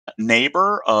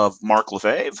neighbor of Mark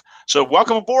Lefebvre. So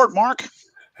welcome aboard, Mark.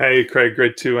 Hey, Craig.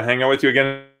 Great to hang out with you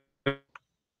again.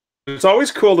 It's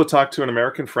always cool to talk to an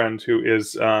American friend who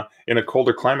is in a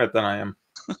colder climate than I am.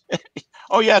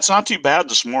 Oh, yeah, it's not too bad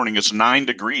this morning. It's 9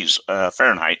 degrees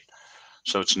Fahrenheit,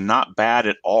 so it's not bad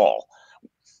at all.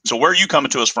 So where are you coming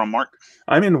to us from, Mark?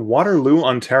 I'm in Waterloo,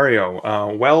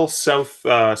 Ontario, well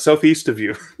southeast of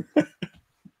you.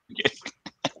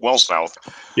 Well south.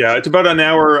 Yeah, it's about an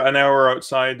hour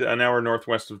outside, an hour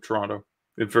northwest of Toronto.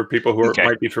 For people who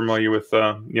might be familiar with,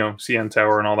 CN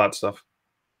Tower and all that stuff.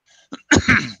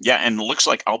 Yeah, and it looks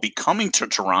like I'll be coming to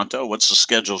Toronto. What's the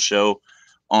schedule show?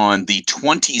 On the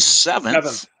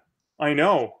 27th. I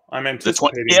know. I'm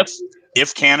anticipating.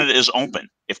 If Canada is open.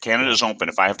 If Canada is open,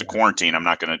 if I have to quarantine, I'm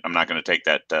not gonna take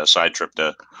that side trip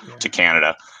to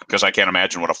Canada, because I can't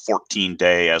imagine what a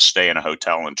 14-day stay in a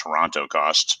hotel in Toronto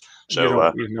costs.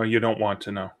 So you don't want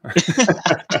to know.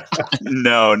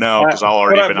 No, because I'll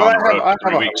already been on the road for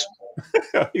 3 weeks.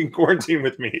 You can quarantine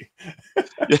with me.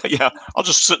 Yeah, I'll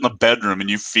just sit in the bedroom and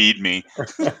you feed me.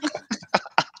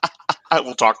 I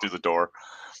will talk through the door.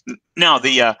 Now,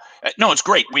 no, it's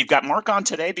great. We've got Mark on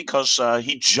today because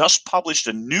he just published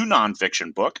a new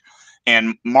nonfiction book,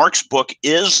 and Mark's book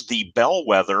is the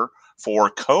bellwether for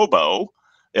Kobo.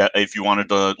 If you wanted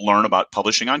to learn about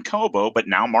publishing on Kobo, but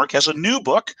now Mark has a new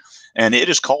book, and it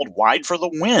is called Wide for the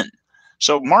Win.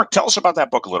 So, Mark, tell us about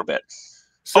that book a little bit.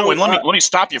 And let me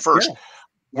stop you first. Yeah.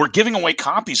 We're giving away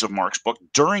copies of Mark's book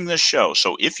during this show.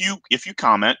 So if you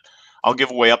comment, I'll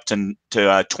give away up to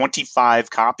 25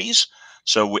 copies.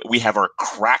 So we have our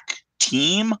crack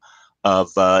team of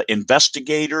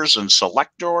investigators and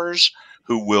selectors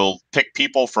who will pick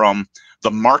people from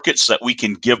the markets that we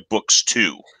can give books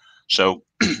to. So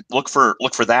look for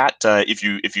that. If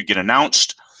you get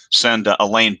announced, send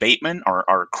Elaine Bateman,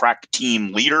 our crack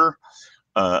team leader,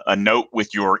 a note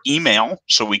with your email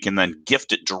so we can then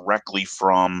gift it directly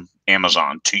from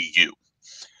Amazon to you.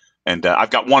 And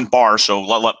I've got one bar, so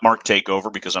let Mark take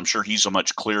over because I'm sure he's so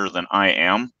much clearer than I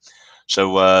am.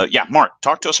 So, yeah, Mark,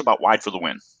 talk to us about Wide for the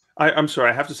Win. I'm sorry.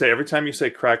 I have to say, every time you say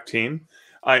crack team,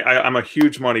 I'm a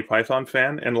huge Monty Python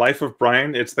fan. And Life of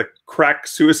Brian, it's the crack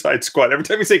Suicide Squad. Every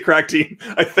time you say crack team,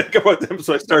 I think about them,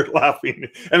 so I start laughing.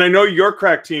 And I know your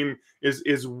crack team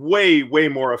is way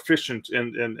more efficient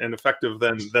and effective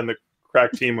than the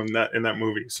crack team in that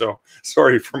movie. So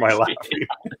sorry for my laughing.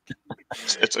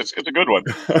 It's a good one.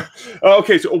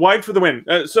 Okay, so Wide for the Win.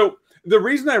 So the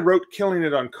reason I wrote Killing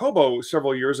It on Kobo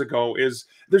several years ago is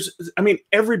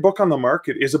every book on the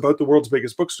market is about the world's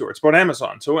biggest bookstore. It's about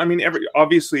Amazon. So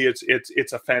obviously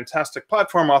it's a fantastic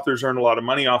platform. Authors earn a lot of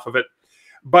money off of it,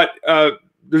 but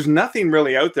there's nothing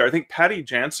really out there. I think Patty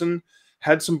Jansen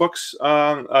had some books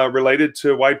related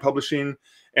to Wide Publishing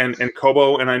and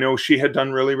Kobo, and I know she had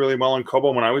done really well on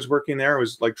Kobo when I was working there. I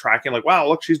was like tracking, like, wow,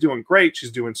 look, she's doing great. She's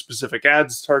doing specific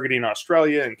ads targeting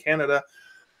Australia and Canada.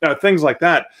 Things like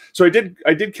that. So I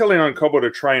did Killing on Kobo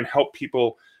to try and help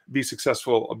people be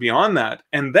successful beyond that.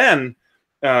 And then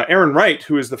Aaron Wright,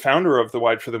 who is the founder of the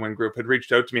Wide for the Win group, had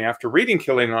reached out to me after reading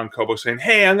Killing on Kobo, saying,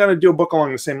 "Hey, I'm going to do a book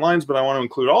along the same lines, but I want to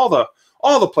include all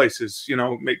the places.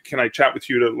 Can I chat with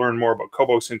you to learn more about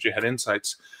Kobo since you had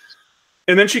insights?"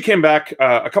 And then she came back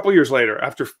a couple years later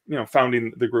after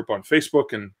founding the group on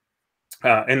Facebook and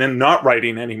then not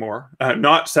writing anymore,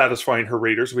 not satisfying her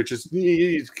readers, which is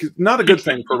not a good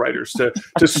thing for writers to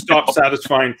stop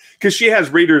satisfying, because she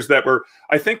has readers that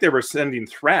I think they were sending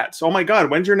threats. Oh my God,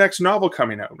 when's your next novel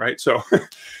coming out? Right.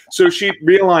 So she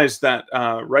realized that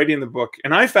writing the book,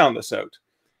 and I found this out,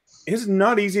 it's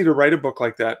not easy to write a book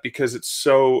like that because it's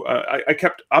so, I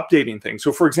kept updating things.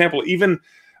 So for example, even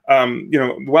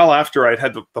well after I'd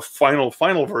had the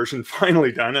final version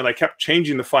finally done, and I kept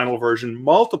changing the final version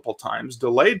multiple times,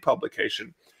 delayed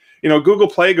publication. Google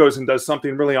Play goes and does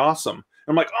something really awesome.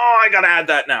 I'm like, oh, I got to add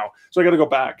that now. So I got to go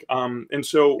back. And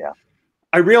so yeah.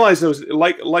 I realized it was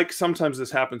like sometimes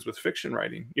this happens with fiction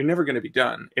writing. You're never going to be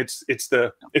done. It's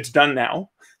done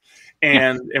now,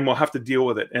 and we'll have to deal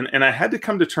with it. And I had to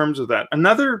come to terms with that.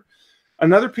 Another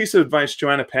piece of advice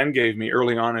Joanna Penn gave me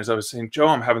early on is I was saying, Joe,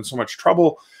 I'm having so much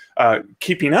trouble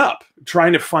keeping up,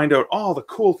 trying to find out all the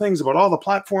cool things about all the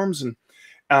platforms.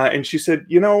 And she said,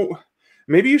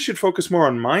 maybe you should focus more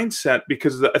on mindset,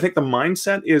 because I think the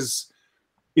mindset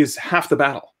is half the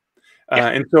battle.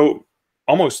 And so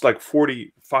almost like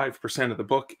 45% of the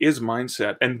book is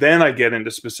mindset. And then I get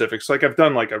into specifics. Like I've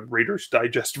done like a Reader's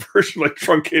Digest version, like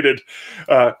truncated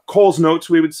Cole's Notes,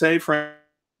 we would say, for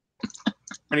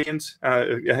in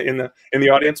the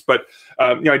audience. But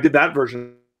I did that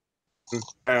version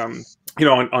you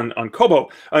know, on Kobo,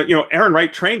 you know, Aaron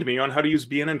Wright trained me on how to use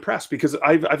BNN Press because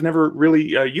I've never really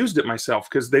used it myself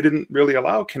because they didn't really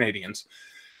allow Canadians.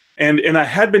 And I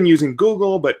had been using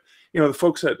Google, but you know, the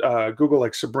folks at Google,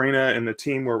 like Sabrina and the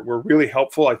team, were really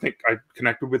helpful. I think I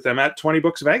connected with them at 20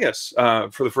 Books Vegas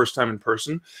for the first time in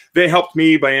person. They helped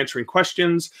me by answering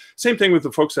questions. Same thing with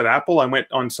the folks at Apple. I went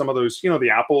on some of those, you know, the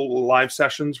Apple live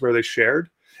sessions where they shared.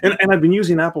 And I've been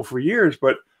using Apple for years,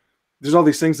 but there's all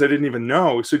these things I didn't even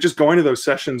know. So just going to those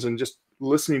sessions and just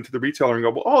listening to the retailer and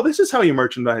go, well, oh, this is how you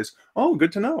merchandise. Oh,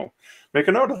 good to know. Make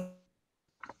a note of it.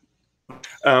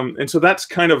 And so that's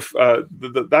kind of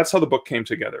that's how the book came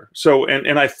together. So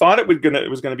and I thought it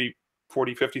was gonna be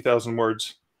 40, 50,000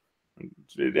 words.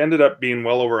 It ended up being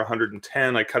well over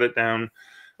 110. I cut it down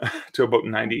to about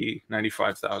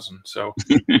 95,000. So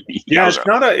yeah, it's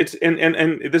not a it's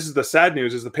and this is the sad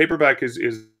news is the paperback is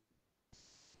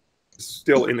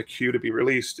still in the queue to be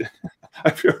released.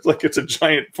 I feel like it's a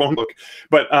giant phone book,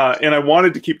 but and I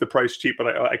wanted to keep the price cheap,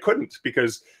 but I couldn't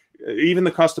because even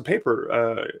the cost of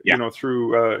paper, you know,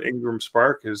 through Ingram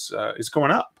Spark is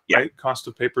going up. Right, cost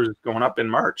of paper is going up in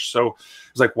March. So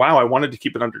it's like, wow, I wanted to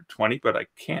keep it under 20, but I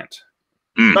can't.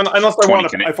 Unless I want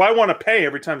to. If I want to pay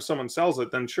every time someone sells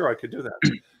it, then sure, I could do that.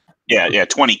 Yeah,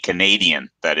 20 Canadian.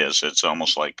 That is. It's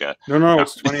almost like no,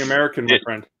 it's 20 American, my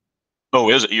friend. Oh,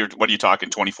 is it? What are you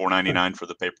talking? $24.99 for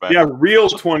the paperback? Yeah, real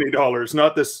 $20,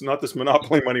 not this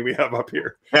monopoly money we have up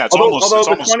here. Yeah, although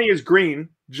the 20 is green,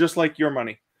 just like your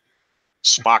money.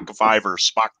 Spock the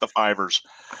fivers.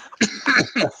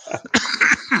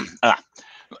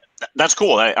 That's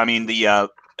cool. I mean,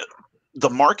 the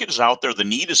market is out there, the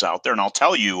need is out there, and I'll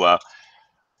tell you, I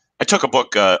took a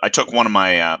book. I took one of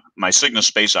my Cygnus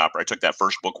Space Opera. I took that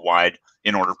first book wide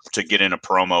in order to get in a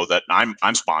promo that I'm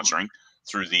sponsoring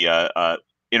through the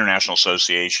International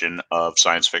Association of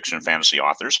Science Fiction and Fantasy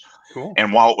Authors. Cool.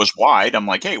 And while it was wide, I'm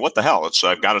like, hey, what the hell?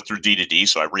 I've got it through D2D,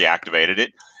 so I reactivated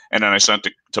it. And then I sent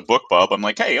it to BookBub. I'm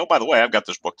like, hey, oh, by the way, I've got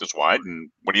this book this wide,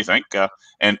 and what do you think?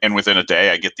 And within a day,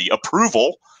 I get the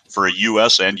approval for a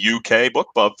U.S. and U.K.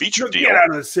 BookBub feature deal. Get out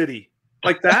of the city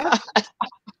like that,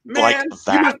 man. Like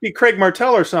that. You must be Craig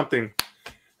Martelle or something.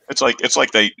 It's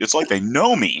like they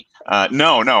know me.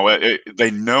 No, they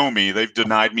know me. They've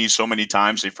denied me so many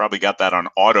times. They've probably got that on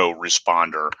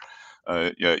autoresponder.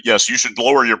 Yes, you should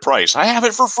lower your price. I have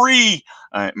it for free.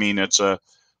 I mean, it's so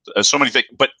many things,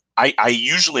 but I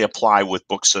usually apply with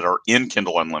books that are in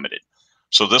Kindle Unlimited.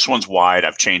 So this one's wide.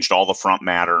 I've changed all the front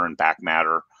matter and back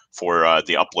matter for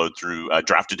the upload through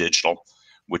Draft to Digital,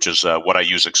 which is what I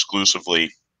use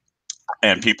exclusively.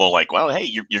 And people are like, well, hey,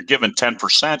 you're given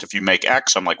 10% if you make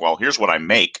X. I'm like, well, here's what I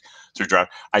make through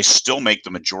Draft. I still make the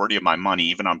majority of my money,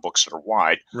 even on books that are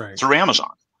wide, through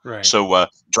Amazon. Right. So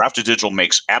Draft to Digital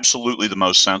makes absolutely the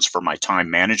most sense for my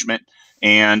time management.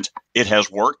 And it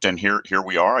has worked, and here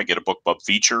we are. I get a BookBub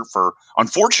feature for.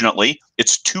 Unfortunately,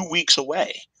 it's 2 weeks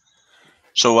away,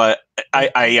 so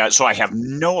I have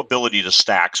no ability to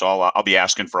stack. So I'll be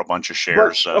asking for a bunch of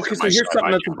shares. Okay, so here's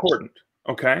something that's important.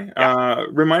 Okay,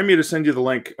 remind me to send you the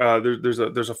link.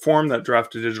 There's a form that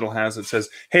Draft to Digital has that says,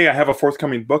 "Hey, I have a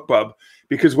forthcoming BookBub,"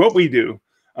 because what we do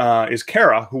is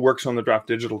Kara, who works on the Draft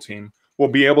Digital team, will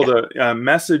be able to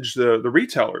message the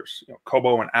retailers, you know,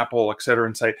 Kobo and Apple, et cetera,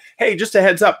 and say, hey, just a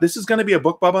heads up, this is going to be a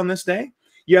BookBub on this day.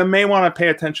 You may want to pay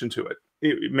attention to it.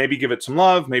 Maybe give it some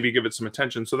love, maybe give it some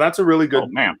attention. So that's a really good. Oh,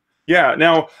 man. Yeah.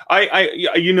 Now,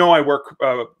 I work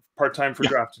part-time for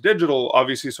Draft to Digital,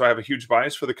 obviously, so I have a huge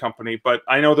bias for the company, but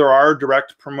I know there are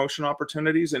direct promotion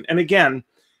opportunities. And again,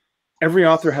 every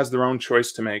author has their own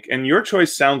choice to make. And your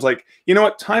choice sounds like, you know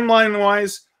what,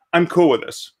 timeline-wise, I'm cool with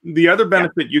this. The other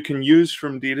benefit you can use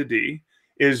from D2D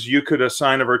is you could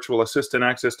assign a virtual assistant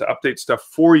access to update stuff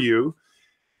for you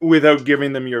without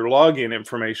giving them your login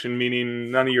information, meaning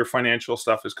none of your financial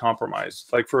stuff is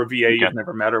compromised. Like for a VA you've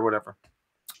never met or whatever.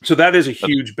 So that is a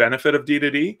huge benefit of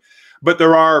D2D. But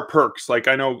there are perks. Like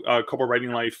I know Kobo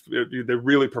Writing Life, they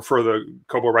really prefer the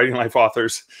Kobo Writing Life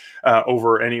authors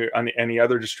over any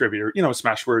other distributor, you know,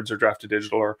 Smashwords or Draft to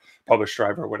Digital or Publish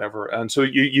Drive or whatever. And so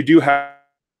you do have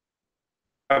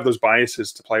those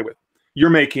biases to play with. You're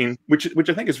making, which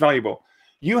I think is valuable.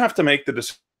 You have to make the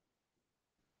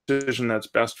decision that's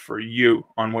best for you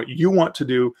on what you want to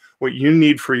do, what you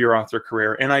need for your author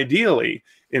career. And ideally,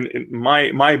 in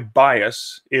my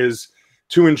bias is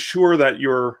to ensure that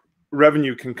your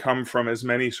revenue can come from as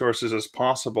many sources as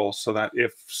possible, so that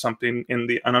if something in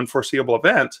an unforeseeable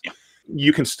event,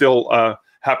 you can still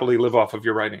happily live off of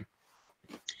your writing.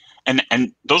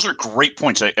 And those are great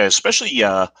points, especially.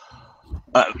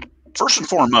 First and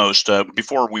foremost,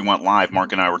 before we went live,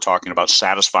 Mark and I were talking about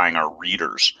satisfying our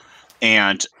readers.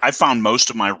 And I found most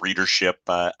of my readership,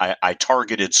 I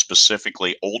targeted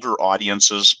specifically older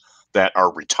audiences that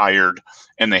are retired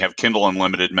and they have Kindle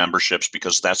Unlimited memberships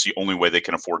because that's the only way they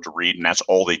can afford to read. And that's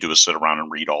all they do is sit around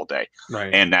and read all day.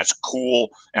 Right. And that's cool.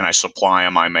 And I supply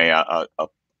them. I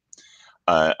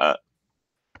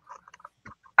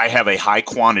have a high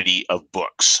quantity of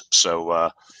books.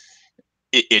 So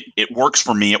it works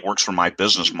for me. It works for my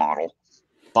business model.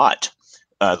 But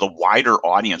the wider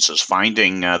audiences,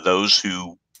 finding those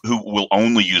who will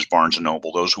only use Barnes &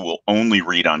 Noble, those who will only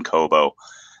read on Kobo,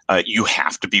 you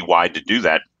have to be wide to do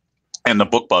that. And the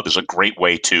BookBub is a great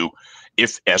way to,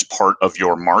 if as part of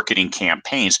your marketing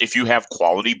campaigns, if you have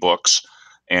quality books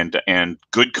and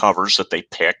good covers that they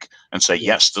pick and say,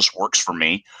 yes, this works for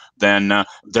me, then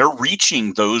they're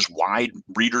reaching those wide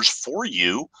readers for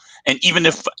you. And even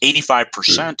if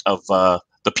 85% of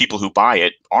the people who buy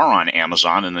it are on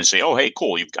Amazon and they say, oh, hey,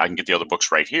 cool, I can get the other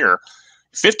books right here,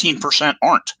 15%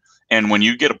 aren't. And when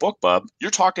you get a BookBub, you're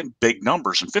talking big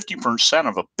numbers, and 50%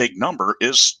 of a big number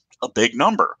is a big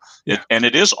number. Yeah. And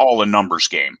it is all a numbers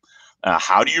game.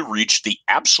 How do you reach the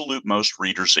absolute most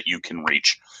readers that you can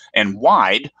reach? And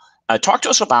wide, talk to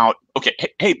us about, okay,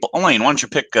 hey, Elaine, why don't you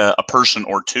pick a person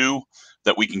or two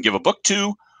that we can give a book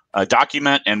to,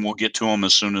 document, and we'll get to them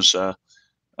as soon as we're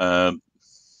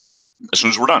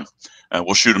done.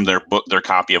 We'll shoot them their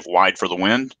copy of Wide for the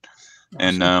Wind.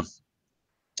 Awesome.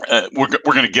 And we're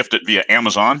going to gift it via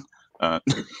Amazon.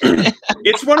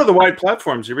 It's one of the wide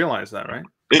platforms. You realize that, right?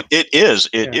 It is.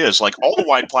 It is. Like all the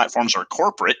wide platforms are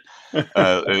corporate.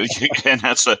 And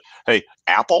that's hey,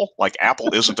 Apple, like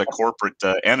Apple isn't a corporate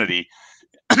entity.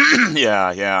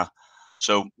 Yeah.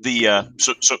 So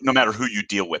so no matter who you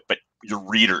deal with, but your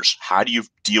readers, how do you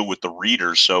deal with the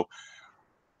readers? So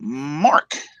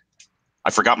Mark, I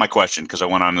forgot my question because I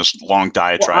went on this long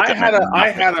diatribe. Well,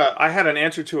 I had an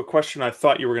answer to a question I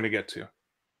thought you were going to get to.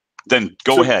 Then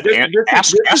go ahead and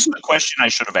ask the question I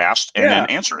should have asked and then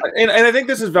answer it. And I think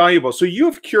this is valuable. So you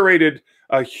have curated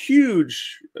a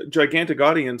huge, gigantic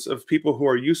audience of people who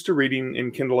are used to reading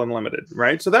in Kindle Unlimited,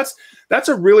 right? So that's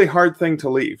a really hard thing to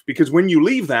leave, because when you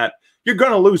leave that, you're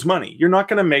going to lose money. You're not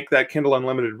going to make that Kindle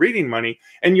Unlimited reading money,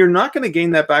 and you're not going to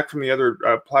gain that back from the other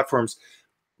platforms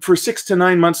for 6 to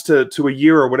 9 months to a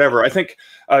year or whatever. I think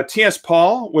T.S.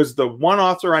 Paul was the one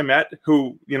author I met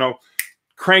who,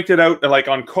 cranked it out like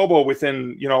on Kobo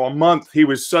within, a month. He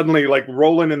was suddenly like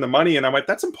rolling in the money, and I'm like,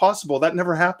 that's impossible. That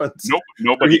never happens. Nope,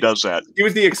 nobody does that. He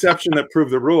was the exception that proved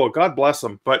the rule. God bless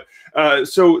him. But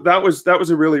so that was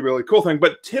a really, really cool thing.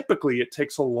 But typically it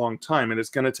takes a long time, and it's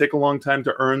going to take a long time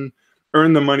to earn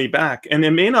the money back. And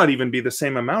it may not even be the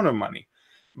same amount of money.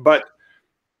 But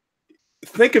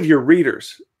think of your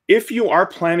readers. If you are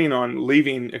planning on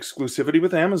leaving exclusivity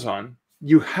with Amazon,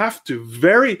 you have to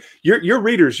your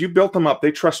readers, you built them up.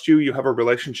 They trust you. You have a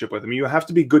relationship with them. You have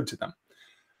to be good to them.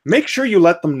 Make sure you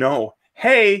let them know,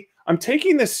 hey, I'm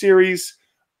taking this series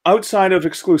outside of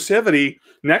exclusivity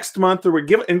next month, or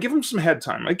give them some head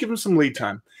time. Give them some lead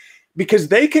time, because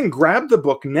they can grab the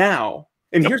book now.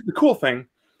 And here's the cool thing.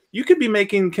 You could be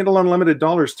making Kindle Unlimited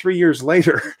dollars 3 years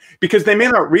later because they may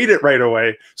not read it right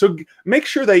away. So make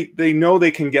sure they know they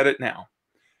can get it now.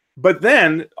 But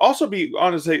then also be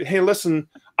honest, say, hey, listen,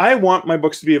 I want my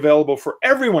books to be available for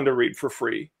everyone to read for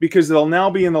free, because they'll now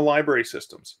be in the library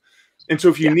systems. And so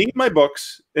if you need my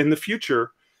books in the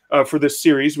future for this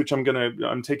series, which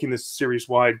I'm taking this series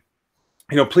wide,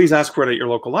 please ask for it at your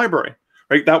local library,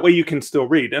 right? That way you can still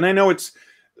read. And I know it's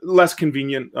less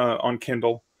convenient on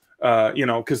Kindle,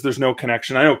 because there's no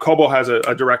connection. I know Kobo has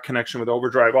a direct connection with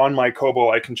Overdrive. On my Kobo,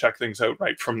 I can check things out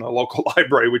right from the local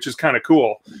library, which is kind of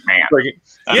cool. Man,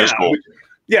 that is cool.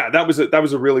 Yeah, that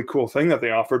was a really cool thing that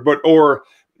they offered. But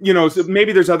so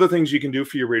maybe there's other things you can do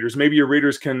for your readers. Maybe your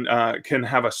readers can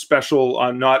have a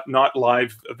special, not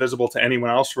live visible to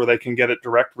anyone else, where they can get it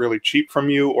direct, really cheap from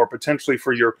you, or potentially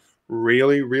for your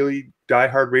really, really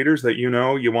diehard readers that you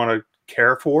want to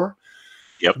care for.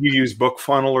 Yep. You use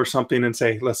BookFunnel or something and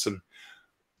say, listen,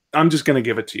 I'm just going to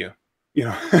give it to you.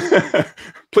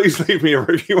 Please leave me a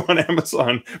review on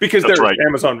Amazon, because they're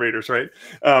Amazon readers, right?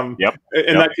 And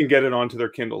that can get it onto their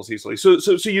Kindles easily. So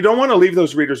you don't want to leave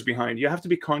those readers behind. You have to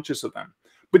be conscious of them.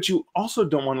 But you also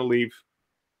don't want to leave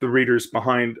the readers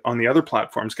behind on the other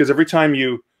platforms, because every time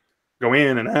you go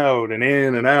in and out and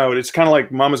in and out, it's kind of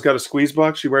like Mama's got a squeeze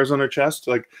box she wears on her chest.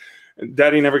 Like,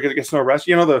 Daddy never gets no rest.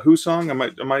 The Who song? Am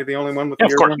I the only one with the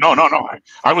of course. No.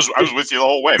 I was with you the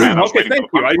whole way, man. Okay, thank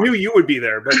you. I knew you would be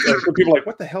there, but people are like,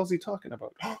 what the hell is he talking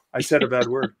about? I said a bad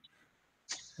word.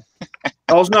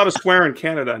 Hell's not a swear in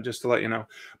Canada, just to let you know.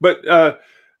 But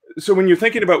So when you're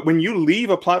thinking about when you leave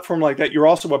a platform like that, you're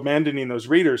also abandoning those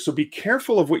readers. So be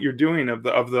careful of what you're doing, of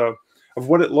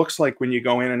what it looks like when you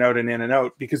go in and out and in and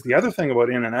out. Because the other thing about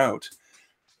in and out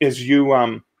is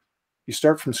you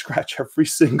start from scratch every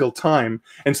single time,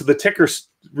 and so the ticker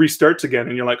restarts again,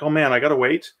 and you're like, oh man, I gotta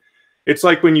wait. It's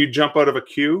like when you jump out of a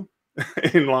queue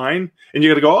in line, and you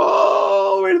gotta go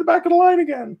all the way to the back of the line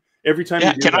again. Every time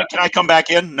you do can I come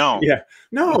back in? No. Yeah.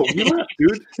 No, you're not,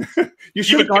 dude. You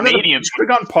should have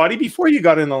gone potty before you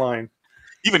got in the line.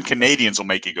 Even Canadians will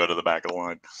make you go to the back of the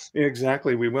line.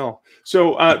 Exactly, we will.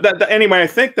 So anyway, I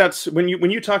think that's when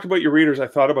you talked about your readers, I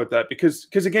thought about that because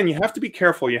again, you have to be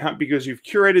careful. Because you've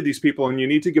curated these people and you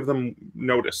need to give them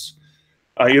notice.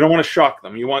 You don't want to shock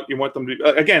them. You want them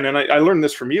to again, and I learned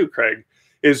this from you, Craig,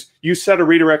 is you set a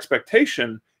reader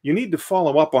expectation. You need to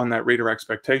follow up on that reader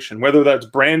expectation, whether that's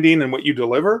branding and what you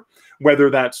deliver,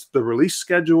 whether that's the release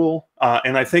schedule.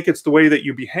 And I think it's the way that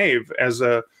you behave as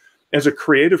a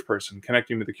creative person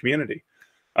connecting with the community.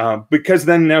 Because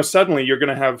then now suddenly you're going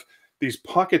to have these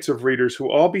pockets of readers who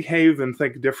all behave and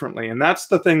think differently. And that's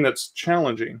the thing that's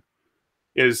challenging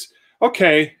is,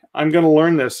 okay, I'm going to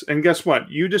learn this. And guess what?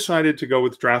 You decided to go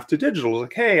with draft to digital.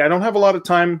 Like, hey, I don't have a lot of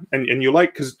time. And you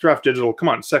like, because draft digital, come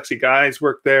on, sexy guys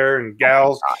work there and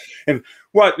gals and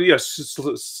what, yes,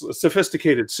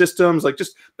 sophisticated systems. Like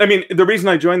the reason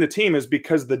I joined the team is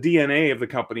because the DNA of the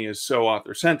company is so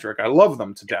author centric. I love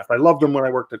them to death. I loved them when I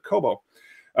worked at Kobo.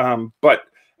 But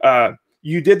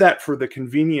you did that for the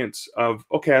convenience of,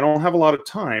 okay, I don't have a lot of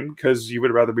time because you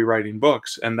would rather be writing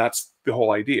books. And that's the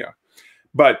whole idea.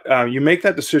 But you make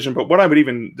that decision. But what I would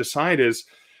even decide is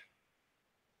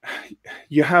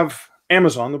you have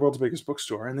Amazon, the world's biggest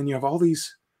bookstore, and then you have all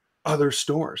these other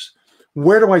stores.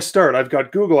 Where do I start? I've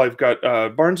got Google, I've got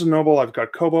Barnes & Noble, I've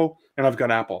got Kobo, and I've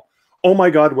got Apple. Oh my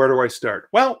God, where do I start?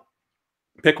 Well,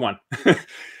 pick one.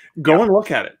 Go and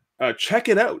look at it. Check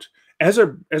it out. As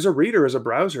a reader, as a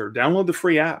browser, download the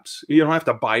free apps. You don't have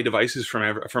to buy devices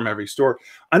from every store.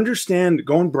 Understand,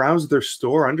 go and browse their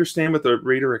store. Understand what the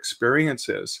reader experience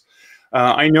is.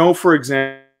 I know, for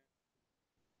example,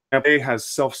 it has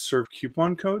self-serve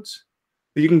coupon codes.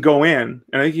 You can go in,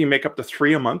 and I think you can make up to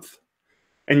 3 a month.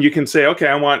 And you can say, okay,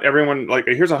 I want everyone, like,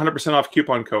 here's a 100% off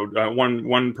coupon code,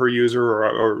 one per user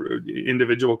or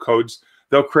individual codes.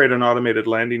 They'll create an automated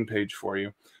landing page for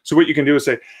you. So what you can do is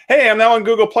say, hey, I'm now on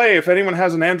Google Play. If anyone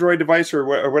has an Android device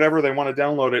or whatever, they want to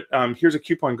download it, here's a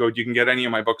coupon code. You can get any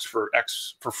of my books for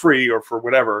X for free or for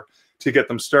whatever to get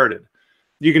them started.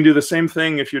 You can do the same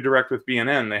thing if you're direct with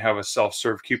B&N. They have a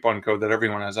self-serve coupon code that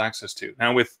everyone has access to.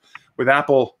 Now with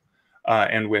Apple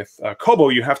and with Kobo,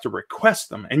 you have to request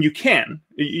them. And you can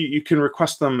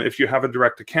request them if you have a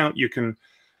direct account. You can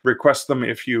request them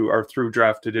if you are through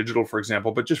draft to digital, for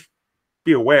example. But just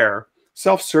be aware,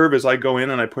 self-serve is I go in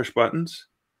and I push buttons.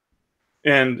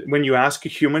 And when you ask a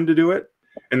human to do it,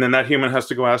 and then that human has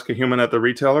to go ask a human at the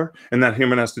retailer, and that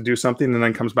human has to do something and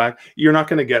then comes back, you're not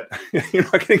going to get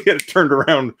it turned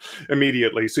around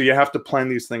immediately. So you have to plan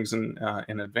these things in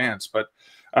advance. But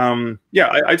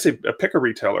I'd say pick a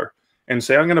retailer and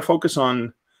say, I'm going to focus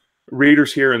on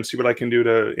readers here and see what I can do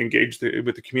to engage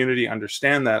with the community,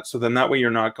 understand that. So then that way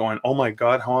you're not going, oh my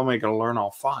God, how am I going to learn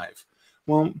all 5?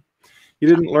 Well, you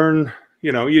didn't learn,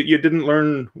 you didn't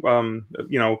learn,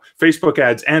 Facebook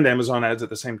ads and Amazon ads at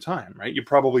the same time, right? You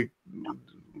probably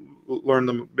learned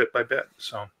them bit by bit.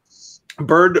 So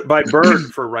bird by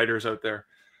bird for writers out there.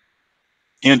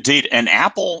 Indeed. And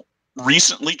Apple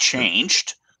recently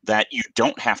changed that you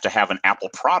don't have to have an Apple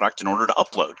product in order to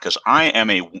upload, because I am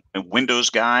a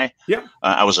Windows guy. Yeah.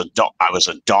 I was a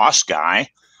DOS guy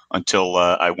until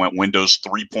I went Windows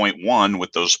 3.1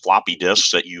 with those floppy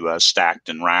disks that you stacked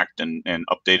and racked and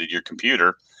updated your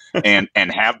computer, and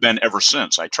have been ever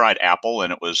since. I tried Apple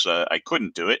and it was I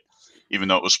couldn't do it, even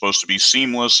though it was supposed to be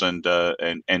seamless and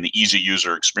the easy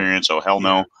user experience. Oh hell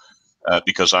no,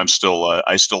 because I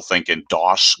still think in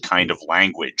DOS kind of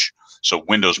language. So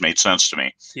Windows made sense to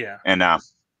me. Yeah. And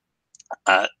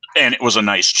it was a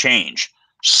nice change.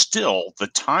 Still, the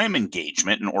time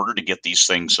engagement in order to get these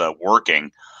things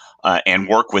working. And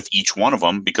work with each one of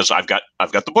them, because I've got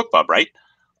the BookBub, right?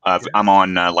 I'm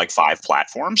on like 5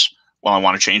 platforms. Well, I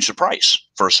want to change the price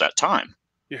for a set time.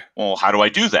 Yeah. Well, how do I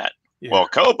do that? Yeah. Well,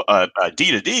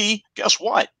 D2D, guess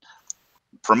what?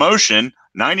 Promotion,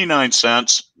 99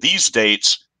 cents, these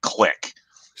dates, click.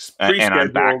 And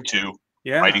I'm back to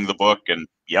writing the book. And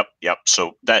yep.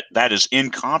 So that is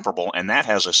incomparable, and that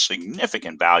has a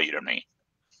significant value to me.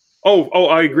 Oh,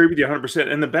 I agree with you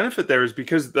 100%. And the benefit there is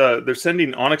because they're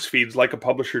sending Onyx feeds like a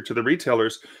publisher to the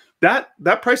retailers. That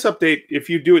price update,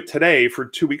 if you do it today for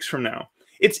 2 weeks from now,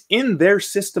 it's in their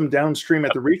system downstream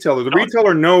at the retailer. The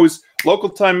retailer knows local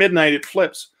time midnight it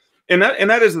flips. And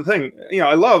that is the thing. You know,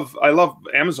 I love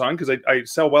Amazon because I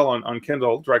sell well on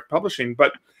Kindle direct publishing,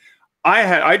 but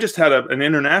I just had an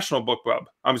international book club.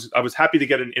 I was happy to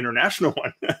get an international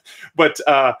one, but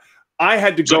I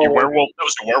had to go. Your werewolf. That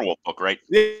was the werewolf book, right?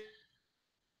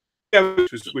 Yeah,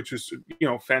 which was you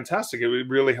know, fantastic. It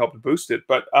really helped boost it.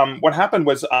 But what happened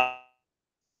was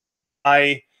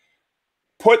I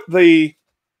put the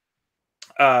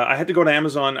I had to go to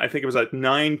Amazon. I think it was at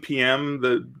 9 p.m.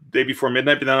 the day before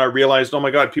midnight. But then I realized, oh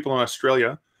my God, people in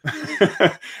Australia,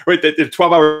 right? They're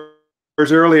 12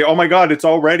 hours early. Oh my God,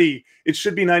 it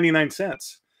should be 99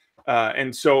 cents.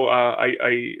 And so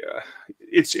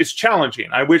it's challenging.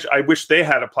 I wish they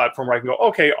had a platform where I can go,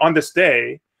 okay, on this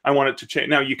day, I want it to change.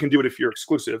 Now you can do it if you're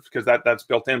exclusive because that's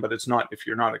built in, but it's not if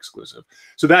you're not exclusive.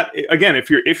 So that, again, if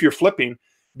you're flipping,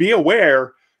 be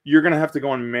aware you're going to have to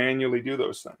go and manually do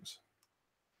those things.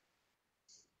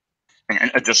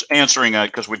 And just answering,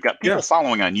 because we've got people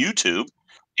following on YouTube,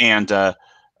 and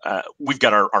we've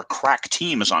got our crack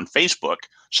team is on Facebook.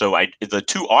 So the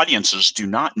two audiences do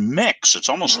not mix. It's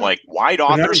almost like wide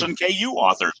authors and KU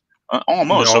authors,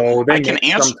 almost. No, so they I can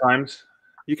answer. Sometimes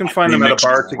you can find them at a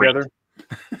bar together.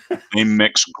 They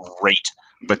mix great.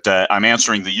 But I'm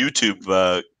answering the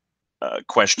YouTube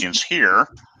questions here,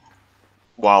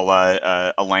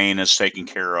 while Elaine is taking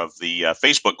care of the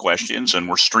Facebook questions, and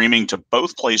we're streaming to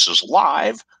both places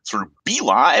live through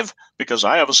BeLive because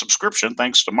I have a subscription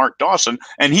thanks to Mark Dawson,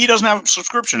 and he doesn't have a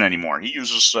subscription anymore. He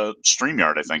uses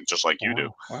StreamYard, I think, just like you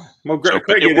do. Wow. Well,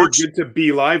 Craig, it works. Good to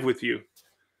be live with you.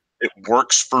 It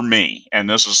works for me, and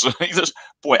this is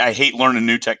boy. I hate learning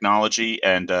new technology,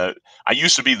 and I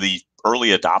used to be the early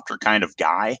adopter kind of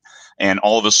guy, and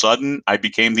all of a sudden I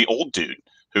became the old dude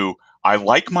who. I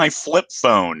like my flip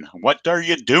phone. What are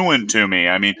you doing to me?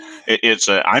 I mean,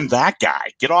 I'm that guy.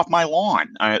 Get off my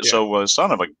lawn. So,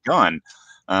 son of a gun,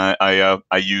 I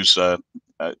use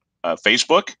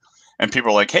Facebook, and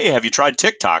people are like, "Hey, have you tried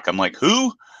TikTok?" I'm like,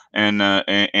 "Who?" And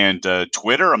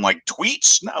Twitter. I'm like,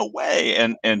 "Tweets? No way!"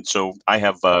 And so I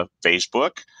have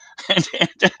Facebook, and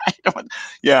I don't.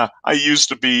 Yeah, I used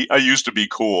to be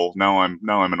cool. Now I'm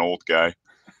an old guy.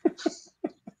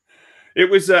 It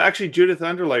was actually Judith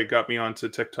Underlay got me onto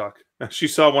TikTok. She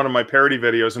saw one of my parody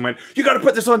videos and went, "You got to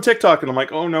put this on TikTok." And I'm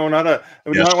like, "Oh no, not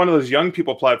one of those young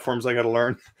people platforms. I got to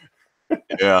learn."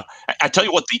 Yeah, I tell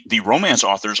you what, the romance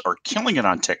authors are killing it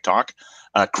on TikTok.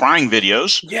 Crying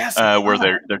videos, yes, where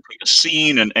they're taking a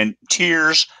scene and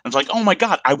tears. And it's like, oh my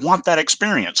God, I want that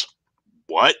experience.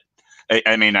 What?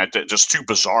 I mean, just too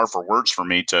bizarre for words for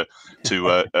me to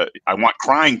I want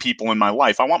crying people in my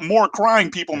life. I want more crying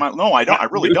people in my. No, I don't. I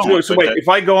really don't. So wait, if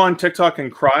I go on TikTok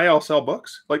and cry, I'll sell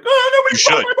books. Like, oh, nobody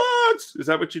bought my books. Is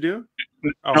that what you do?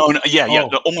 No, yeah.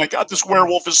 Oh my God, this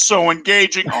werewolf is so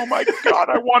engaging. Oh my God,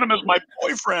 I want him as my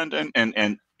boyfriend. And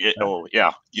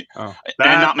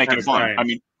not making fun. Crying. I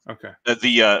mean, okay.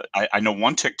 I know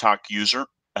one TikTok user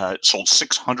sold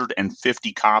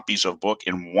 650 copies of book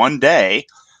in one day.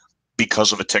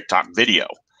 Because of a TikTok video.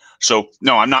 So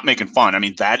no, I'm not making fun. I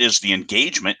mean, that is the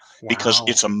engagement because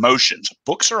it's emotions.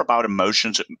 Books are about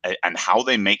emotions and how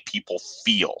they make people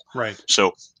feel. Right.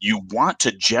 So you want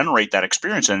to generate that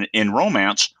experience. And in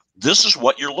romance, this is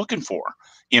what you're looking for.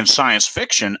 In science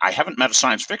fiction, I haven't met a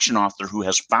science fiction author who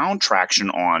has found traction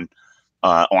on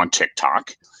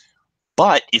TikTok.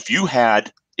 But if you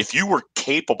were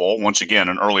capable, once again,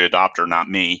 an early adopter, not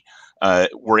me,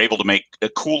 we're able to make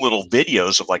cool little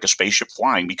videos of like a spaceship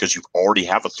flying because you already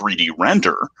have a 3D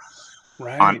render.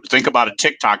 Right. Think about a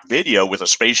TikTok video with a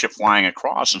spaceship flying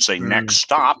across and say, next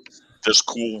stop, this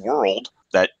cool world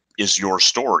that is your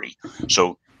story.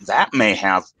 So that may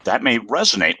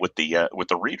resonate with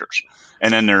the readers.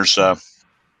 And then there's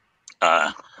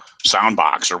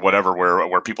Soundbox or whatever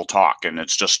where people talk and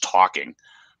it's just talking.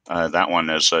 That one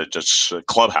is just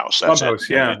Clubhouse. That's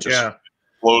Clubhouse, it.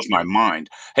 Blows my mind.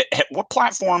 What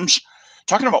platforms?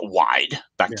 Talking about wide,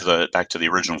 back to the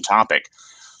original topic.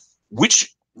 Which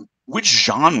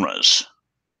genres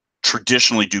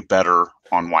traditionally do better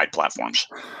on wide platforms?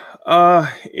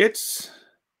 It's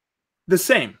the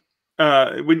same.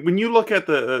 When you look at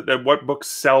what books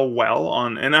sell well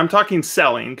on, and I'm talking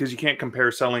selling because you can't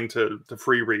compare selling to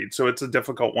free read, so it's a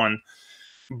difficult one.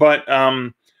 But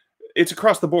it's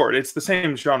across the board. It's the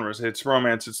same genres. It's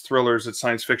romance, it's thrillers, it's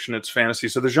science fiction, it's fantasy.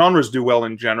 So the genres do well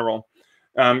in general.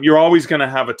 You're always going to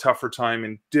have a tougher time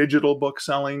in digital book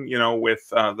selling, with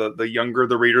the younger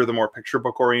the reader, the more picture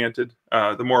book oriented,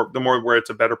 the more where it's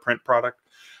a better print product.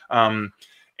 And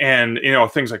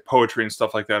things like poetry and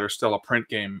stuff like that are still a print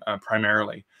game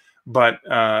primarily. But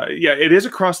yeah, it is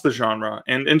across the genre.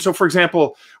 And so, for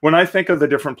example, when I think of the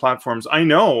different platforms, I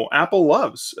know Apple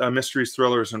loves mysteries,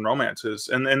 thrillers, and romances,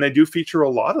 and they do feature a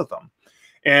lot of them.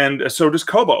 And so does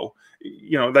Kobo.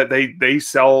 You know, that they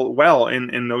sell well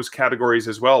in those categories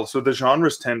as well. So the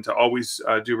genres tend to always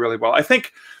do really well. I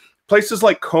think places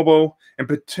like Kobo and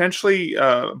potentially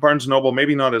Barnes & Noble,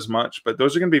 maybe not as much, but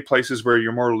those are going to be places where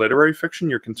you're more literary fiction,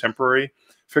 your contemporary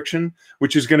fiction,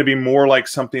 which is going to be more like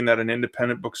something that an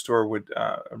independent bookstore would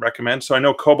recommend. So I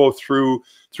know Kobo, through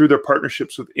their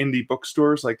partnerships with indie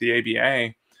bookstores like the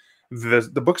ABA,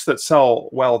 the books that sell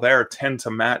well there tend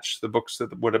to match the books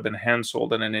that would have been hand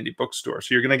sold in an indie bookstore.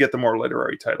 So you're going to get the more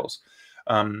literary titles.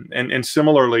 And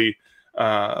similarly,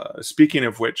 speaking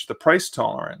of which, the price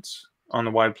tolerance on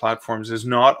the wide platforms is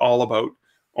not all about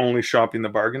only shopping the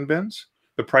bargain bins.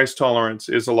 The price tolerance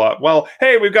is a lot. Well,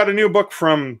 hey, we've got a new book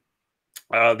from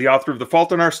the author of The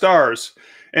Fault in Our Stars,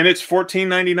 and it's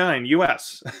 $14.99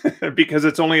 US because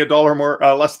it's only $1 more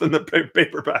less than the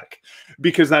paperback,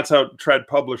 because that's how trad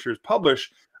publishers publish.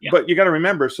 Yeah. But you got to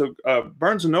remember, so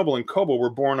Barnes & Noble and Kobo were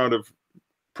born out of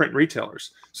print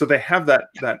retailers, so they have that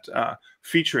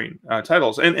featuring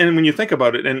titles. And when you think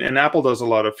about it, and Apple does a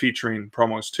lot of featuring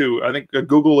promos too. I think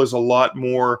Google is a lot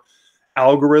more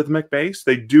algorithmic based.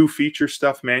 They do feature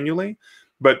stuff manually,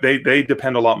 but they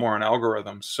depend a lot more on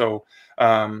algorithms. So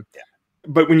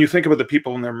but when you think about the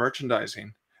people in their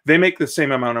merchandising, they make the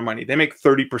same amount of money. They make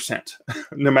 30%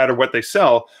 no matter what they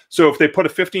sell. So if they put a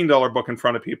 $15 book in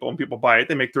front of people and people buy it,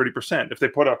 they make 30%. If they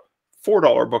put a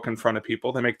 $4 book in front of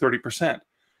people, they make 30%.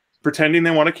 Pretending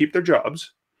they want to keep their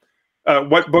jobs.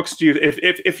 What books do you,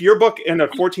 if your book and a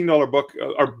 $14 book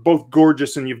are both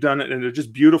gorgeous and you've done it and they're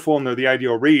just beautiful and they're the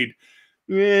ideal read,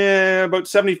 yeah, about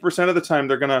 70% of the time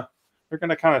they're gonna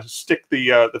kind of stick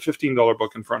the $15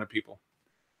 book in front of people.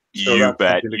 So you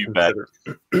bet. You bet.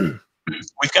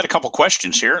 We've got a couple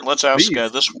questions here. Let's ask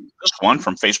this one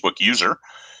from Facebook user.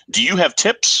 Do you have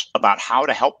tips about how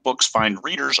to help books find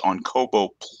readers on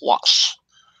Kobo Plus?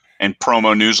 And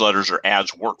promo newsletters or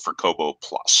ads work for Kobo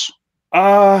Plus?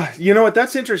 You know what?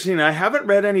 That's interesting. I haven't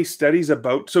read any studies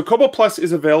about. So Kobo Plus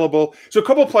is available. So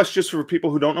Kobo Plus, just for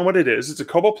people who don't know what it is, it's a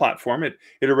Kobo platform. It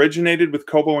originated with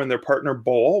Kobo and their partner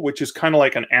Bol, which is kind of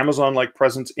like an Amazon-like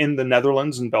presence in the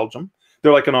Netherlands and Belgium.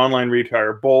 They're like an online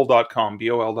retailer, bol.com,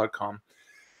 BOL.com.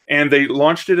 And they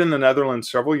launched it in the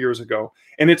Netherlands several years ago.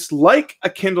 And it's like a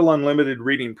Kindle Unlimited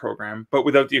reading program, but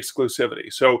without the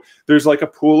exclusivity. So there's like a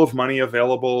pool of money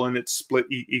available, and it's split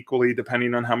equally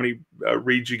depending on how many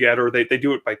reads you get, or they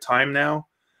do it by time now,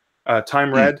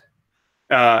 time read,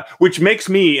 which makes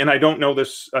me, and I don't know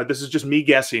this, this is just me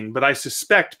guessing, but I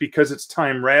suspect because it's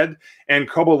time read and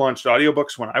Kobo launched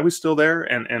audiobooks when I was still there,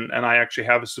 and I actually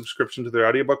have a subscription to their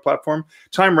audiobook platform.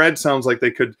 Time read sounds like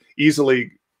they could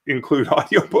easily include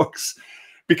audiobooks,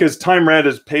 because time read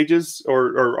is pages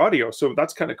or audio, so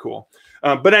that's kind of cool.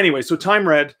 But anyway, so time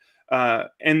read,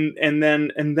 and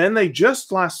then they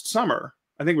just last summer,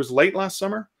 I think it was late last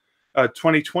summer,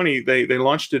 2020, they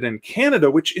launched it in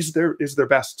Canada, which is their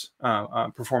best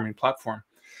performing platform.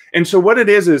 And so what it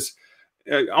is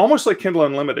almost like Kindle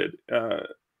Unlimited.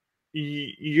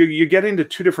 You get into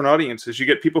two different audiences. You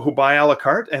get people who buy a la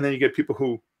carte, and then you get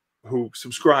people who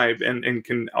subscribe and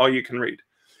can all you can read.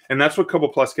 And that's what Kobo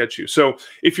Plus gets you. So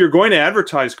if you're going to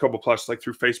advertise Kobo Plus, like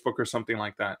through Facebook or something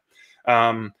like that,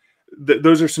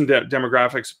 those are some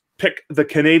demographics. Pick the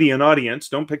Canadian audience.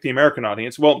 Don't pick the American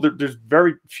audience. Well, there's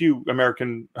very few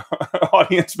American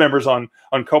audience members on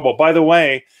Kobo. By the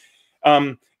way,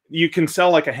 you can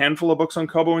sell like a handful of books on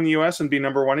Kobo in the US and be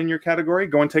 #1 in your category.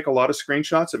 Go and take a lot of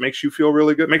screenshots. It makes you feel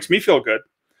really good. It makes me feel good.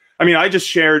 I mean, I just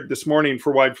shared this morning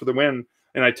for Wide for the Win,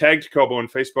 and I tagged Kobo on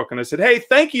Facebook, and I said, "Hey,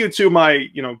 thank you to my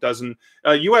dozen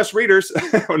U.S. readers."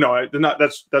 No,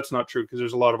 that's not true, because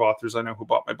there's a lot of authors I know who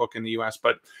bought my book in the U.S.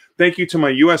 But thank you to my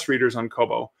U.S. readers on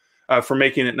Kobo for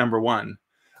making it #1.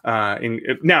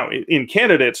 Now in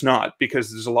Canada, it's not,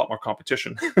 because there's a lot more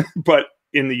competition, but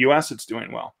in the U.S. it's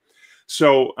doing well.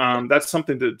 So that's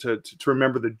something to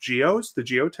remember. The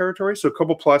geo territory. So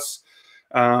Kobo Plus.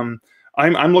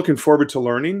 I'm looking forward to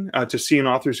learning, to seeing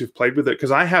authors who've played with it,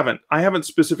 because I haven't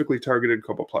specifically targeted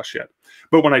Kobo Plus yet.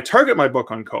 But when I target my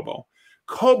book on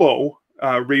Kobo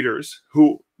readers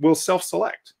who will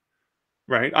self-select,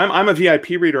 right? I'm a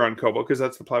VIP reader on Kobo, because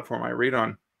that's the platform I read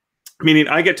on. Meaning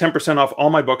I get 10% off all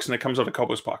my books, and it comes out of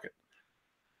Kobo's pocket.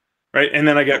 right? And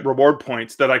then I get reward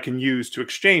points that I can use to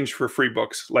exchange for free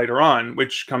books later on,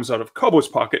 which comes out of Kobo's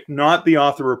pocket, not the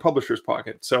author or publisher's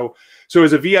pocket. So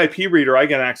as a VIP reader, I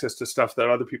get access to stuff that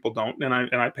other people don't, and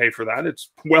I pay for that. It's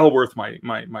well worth my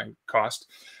cost.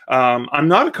 I'm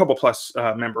not a Kobo Plus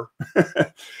member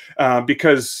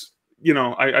because, you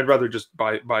know, I'd rather just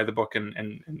buy the book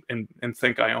and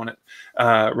think I own it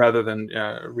rather than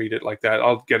read it like that.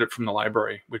 I'll get it from the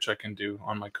library, which I can do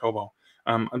on my Kobo.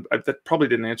 That probably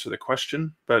didn't answer the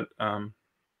question, but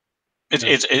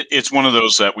it's one of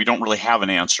those that we don't really have an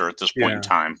answer at this point in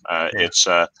time. It's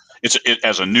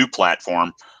as a new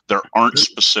platform, there aren't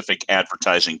specific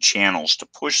advertising channels to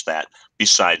push that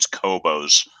besides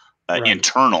Kobo's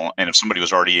internal. And if somebody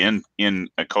was already in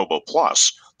a Kobo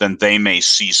Plus, then they may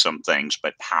see some things,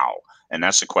 but how? And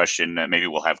that's the question that maybe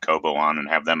we'll have Kobo on and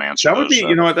have them answer. That would be,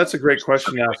 you know what, that's a great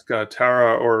question to ask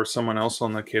Tara or someone else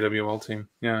on the KWL team.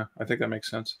 Yeah, I think that makes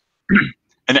sense.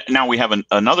 And now we have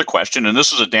another question, and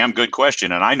this is a damn good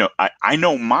question, and I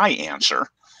know my answer.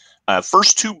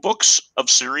 First 2 books of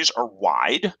series are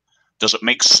wide. Does it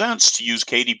make sense to use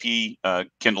KDP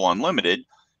Kindle Unlimited,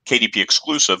 KDP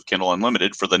exclusive Kindle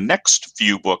Unlimited for the next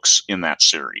few books in that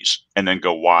series, and then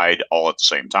go wide all at the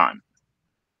same time?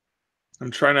 I'm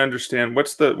trying to understand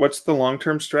what's the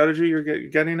long-term strategy you're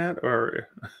getting at, or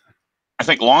I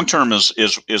think long-term is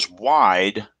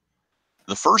wide.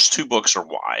 The first 2 books are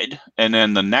wide, and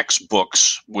then the next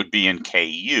books would be in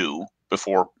KU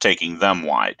before taking them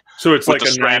wide. So it's like a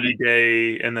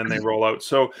 90-day, and then they roll out.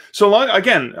 So long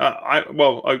again.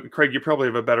 Craig, you probably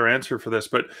have a better answer for this,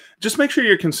 but just make sure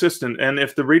you're consistent. And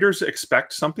if the readers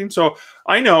expect something, so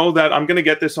I know that I'm going to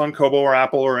get this on Kobo or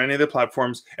Apple or any of the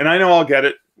platforms, and I know I'll get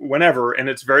it whenever, and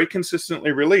it's very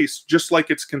consistently released, just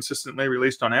like it's consistently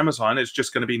released on Amazon. It's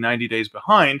just going to be 90 days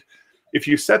behind. If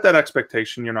you set that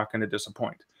expectation, you're not going to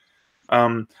disappoint.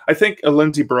 I think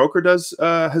Lindsay Broker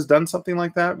has done something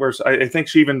like that, where I think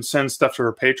she even sends stuff to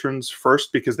her patrons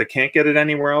first because they can't get it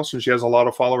anywhere else, and she has a lot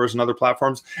of followers on other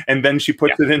platforms, and then she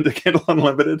puts it into Kindle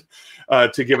Unlimited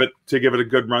to give it a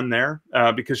good run there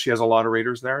because she has a lot of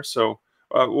readers there. So,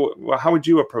 how would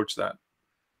you approach that?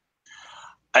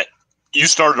 You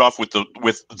started off with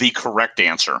the correct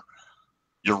answer.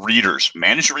 Your readers,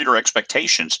 manage your reader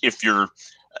expectations. If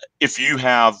you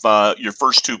have your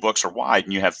first 2 books are wide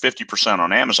and you have 50%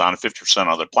 on Amazon and 50% on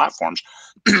other platforms,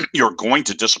 you're going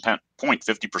to disappoint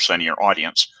 50% of your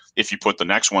audience if you put the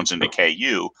next ones into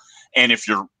KU. And if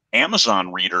your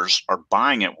Amazon readers are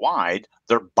buying it wide,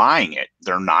 they're buying it.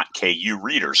 They're not KU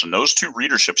readers. And those 2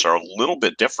 readerships are a little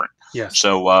bit different. Yes.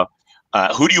 So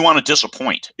who do you want to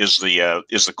disappoint is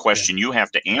the question you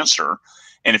have to answer.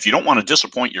 And if you don't want to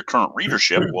disappoint your current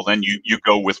readership, well, then you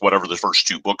go with whatever the first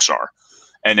 2 books are.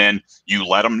 And then you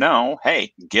let them know,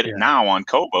 hey, get it now on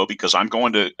Kobo because I'm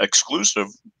going to exclusive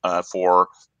for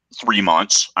 3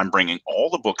 months. I'm bringing all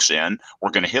the books in.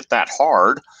 We're going to hit that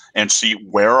hard and see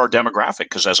where our demographic,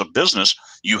 because as a business,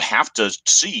 you have to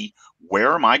see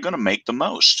where am I going to make the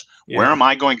most? Where am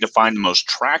I going to find the most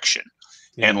traction?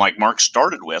 And like Mark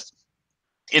started with,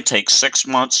 it takes 6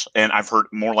 months, and I've heard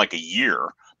more like a year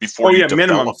before you develop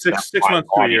minimum 6 months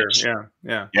to a year.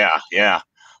 Yeah.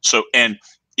 So, and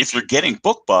if you're getting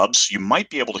BookBubs, you might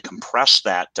be able to compress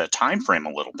that time frame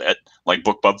a little bit, like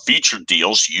BookBub featured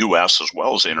deals, U.S. as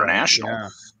well as international.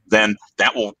 Then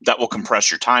that will compress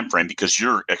your time frame because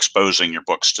you're exposing your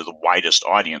books to the widest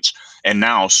audience. And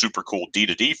now, super cool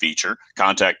D2D feature,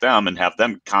 contact them and have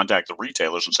them contact the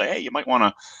retailers and say, hey, you might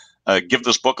want to give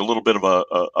this book a little bit of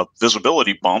a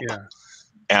visibility bump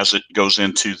as it goes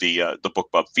into the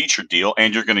BookBub feature deal,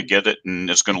 and you're going to get it, and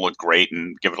it's going to look great,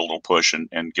 and give it a little push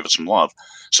and give it some love.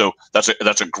 So that's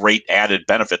a great added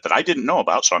benefit that I didn't know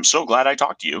about. So I'm so glad I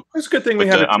talked to you. It's a good thing we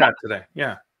had a chat today.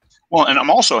 Yeah. Well, and I'm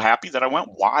also happy that I went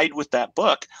wide with that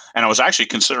book, and I was actually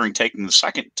considering taking the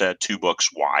second 2 books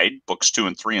wide, books 2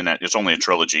 and 3, and that it's only a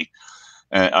trilogy,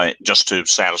 just to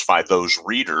satisfy those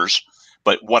readers.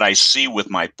 But what I see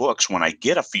with my books when I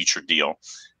get a feature deal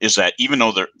is that even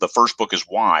though the first book is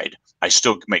wide, I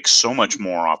still make so much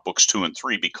more off books 2 and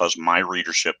 3 because my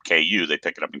readership KU, they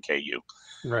pick it up in KU.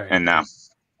 Right. And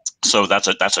so that's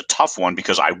a tough one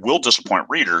because I will disappoint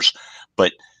readers,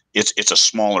 but it's a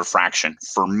smaller fraction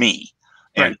for me.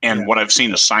 And what I've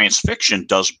seen is science fiction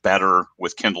does better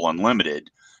with Kindle Unlimited,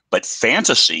 but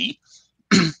fantasy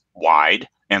wide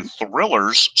and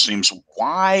thrillers seems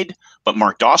wide, but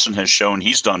Mark Dawson has shown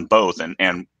he's done both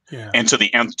and to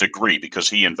the nth degree because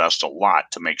he invests a lot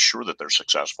to make sure that they're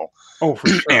successful. Oh, for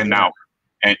sure. And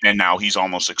now he's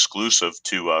almost exclusive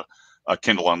to a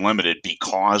Kindle Unlimited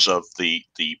because of the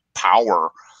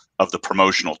power of the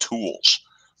promotional tools.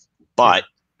 But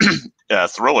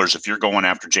thrillers, if you're going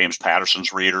after James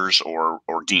Patterson's readers or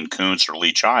Dean Koontz or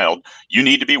Lee Child, you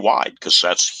need to be wide because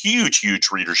that's huge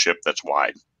readership that's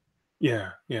wide.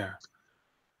 Yeah, yeah.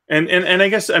 And I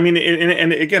guess, I mean,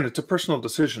 and again, it's a personal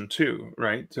decision too,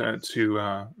 right?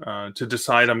 To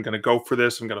decide I'm going to go for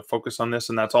this, I'm going to focus on this,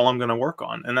 and that's all I'm going to work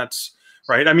on, and that's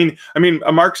right. I mean,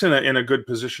 Mark's in a good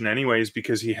position anyways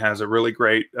because he has a really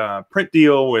great print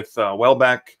deal with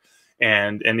Welbeck,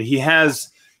 and he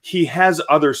has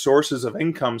other sources of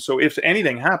income. So if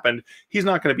anything happened, he's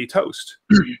not going to be toast,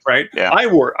 right? Yeah. I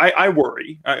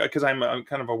worry because I'm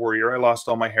kind of a worrier. I lost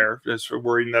all my hair just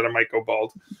worrying that I might go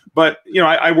bald. But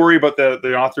I worry about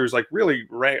the authors like really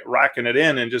racking it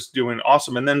in and just doing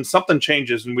awesome, and then something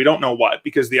changes and we don't know what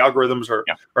because the algorithms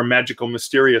are magical,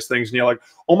 mysterious things, and you're like,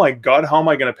 oh my God, how am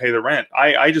I going to pay the rent?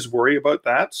 I just worry about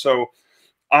that. So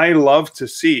I love to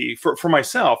see for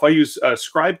myself. I use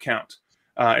Scribe Count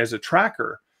as a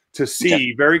tracker to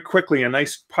see very quickly a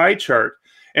nice pie chart.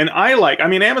 And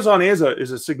Amazon is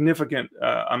a significant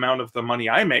amount of the money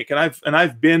I make, and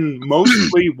I've been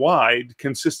mostly wide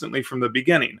consistently from the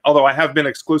beginning. Although I have been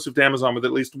exclusive to Amazon with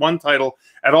at least one title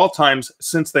at all times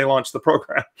since they launched the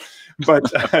program, but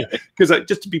because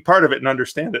just to be part of it and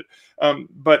understand it. And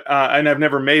I've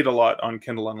never made a lot on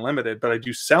Kindle Unlimited, but I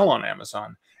do sell on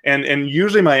Amazon. And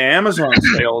usually my Amazon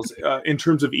sales in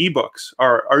terms of ebooks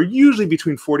are usually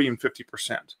between 40 and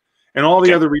 50%. And all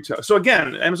the other retail. So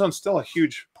again, Amazon's still a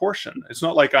huge portion. It's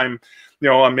not like I'm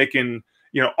making,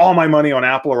 all my money on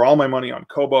Apple or all my money on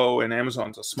Kobo, and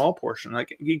Amazon's a small portion.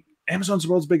 Like Amazon's the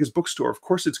world's biggest bookstore. Of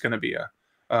course it's going to be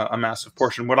a massive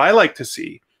portion. What I like to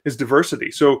see is diversity.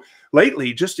 So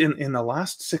lately, just in the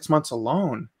last 6 months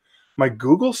alone, my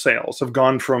Google sales have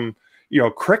gone from,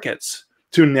 crickets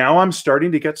to now I'm starting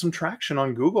to get some traction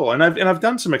on Google. And I've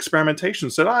done some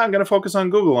experimentation, said, I'm going to focus on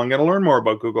Google. I'm going to learn more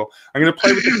about Google. I'm going to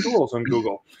play with the tools on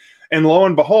Google. And lo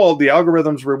and behold, the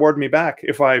algorithms reward me back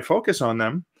if I focus on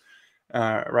them,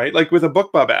 right? Like with a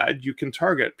BookBub ad, you can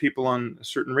target people on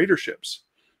certain readerships.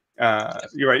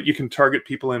 You're right. You can target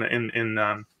people in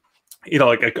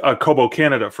like a Kobo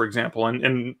Canada, for example.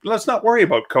 And let's not worry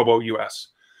about Kobo US.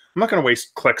 I'm not going to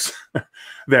waste clicks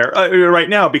there right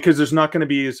now because there's not going to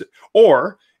be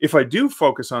or if I do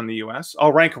focus on the US,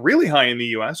 I'll rank really high in the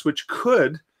US, which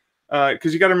could,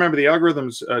 because you got to remember the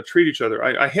algorithms treat each other.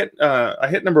 I hit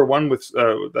 #1 with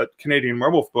that Canadian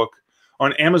Werewolf book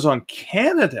on Amazon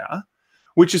Canada,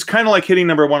 which is kind of like hitting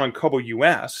 #1 on Kobo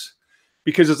US.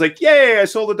 Because it's like, yay, I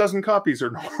sold a dozen copies or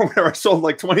whatever. I sold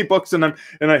like 20 books and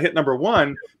I hit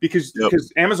 #1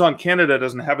 because Amazon Canada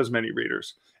doesn't have as many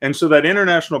readers. And so that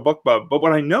International BookBub, but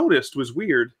what I noticed was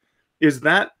weird is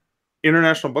that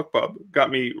International BookBub got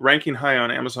me ranking high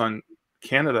on Amazon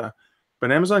Canada,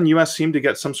 but Amazon US seemed to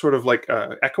get some sort of like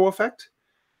echo effect.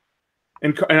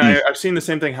 And I've seen the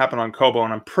same thing happen on Kobo,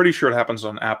 and I'm pretty sure it happens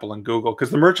on Apple and Google because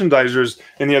the merchandisers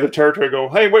in the other territory go,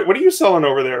 "Hey, wait, what are you selling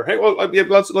over there? Hey, well,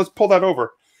 let's pull that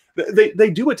over." They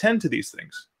do attend to these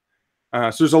things.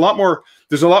 So there's a lot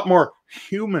more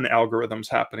human algorithms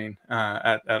happening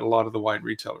at a lot of the wide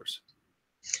retailers.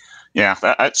 Yeah,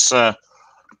 that's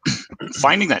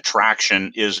finding that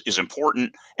traction is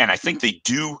important, and I think they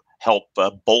do help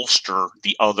bolster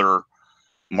the other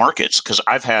markets because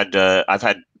I've had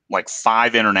like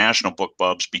 5 international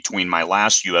BookBubs between my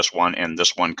last US one and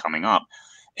this one coming up.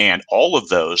 And all of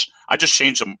those, I just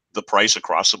changed the price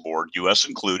across the board, US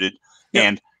included,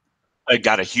 and I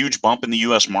got a huge bump in the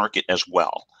US market as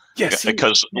well. Yes,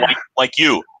 because like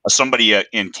you, somebody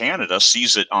in Canada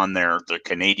sees it on their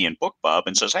Canadian BookBub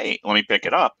and says, hey, let me pick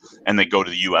it up. And they go to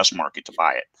the US market to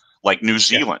buy it. Like New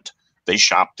Zealand, they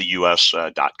shop the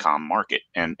US.com market.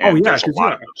 And there's a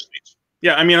lot of those states.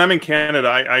 Yeah, I mean, I'm in Canada.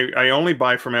 I only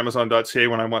buy from Amazon.ca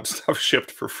when I want stuff shipped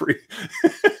for free.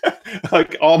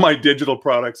 Like all my digital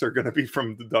products are going to be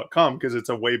from the .com because it's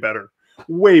a way better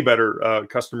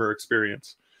customer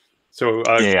experience. So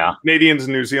Canadians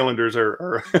and New Zealanders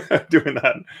are doing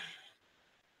that.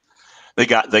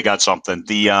 They got something.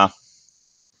 Let's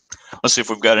see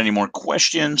if we've got any more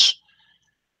questions.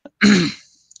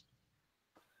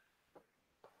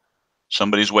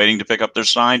 Somebody's waiting to pick up their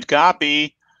signed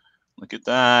copy. Look at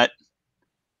that.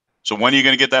 So when are you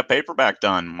going to get that paperback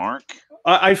done, Mark?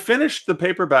 I finished the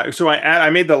paperback. So I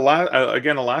made the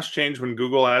last change when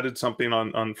Google added something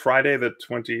on Friday the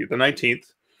 19th,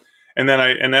 and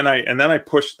then I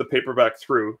pushed the paperback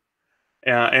through,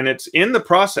 and it's in the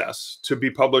process to be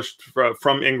published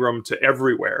from Ingram to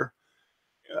everywhere.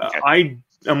 Okay.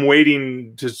 I'm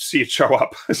waiting to see it show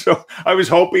up. So I was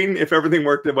hoping if everything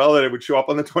worked well that it would show up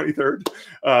on the 23rd.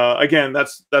 Again,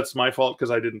 that's my fault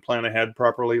because I didn't plan ahead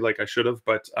properly like I should have.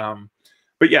 But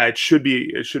but yeah, it should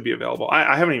be available.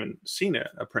 I haven't even seen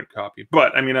a print copy,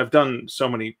 but I mean, I've done so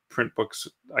many print books.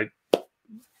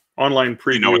 Online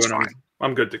preview, it's and fine.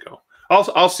 I'm good to go.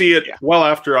 I'll see it Yeah. well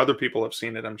after other people have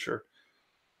seen it, I'm sure.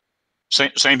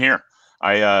 Same here.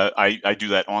 I do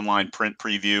that online print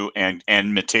preview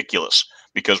and meticulous,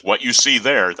 because what you see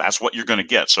there, that's what you're going to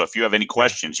get. So if you have any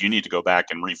questions, you need to go back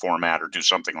and reformat or do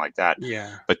something like that.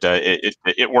 Yeah. But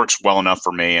it works well enough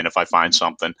for me. And if I find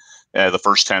something, the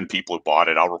first 10 people who bought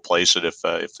it, I'll replace it if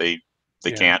they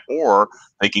can't, or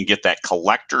they can get that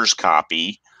collector's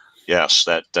copy. Yes,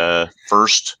 that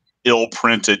first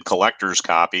ill-printed collector's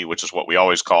copy, which is what we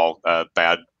always call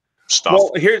bad stuff.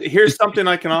 Well, here's something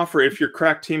I can offer if your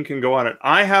crack team can go on it.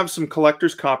 I have some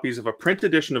collector's copies of a print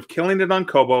edition of Killing It on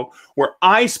Kobo where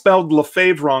I spelled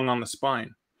Lefebvre wrong on the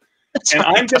spine. And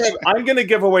I'm gonna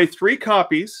give away 3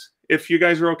 copies if you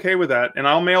guys are okay with that, and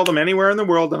I'll mail them anywhere in the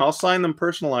world, and I'll sign them,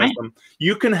 personalize them.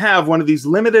 You can have one of these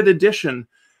limited edition,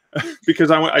 because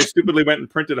I stupidly went and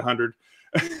printed 100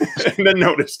 and then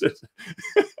noticed it.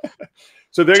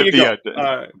 So there you go.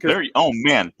 Oh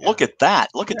man, look at that!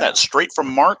 Look at that, straight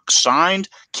from Mark, signed,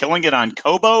 Killing It on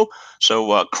Kobo.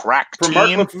 So crack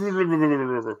team.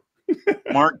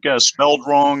 Mark spelled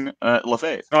wrong,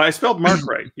 Lefebvre. Oh, I spelled Mark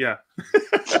right. Yeah.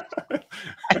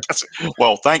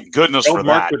 Well, thank goodness for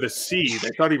Mark that. with a C. They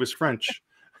thought he was French.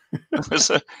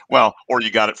 Well, or you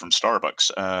got it from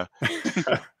Starbucks. Well,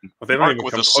 they don't Mark even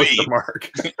with come a close C. to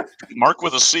Mark. Mark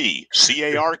with a C.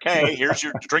 C-A-R-K. Here's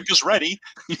your drink is ready.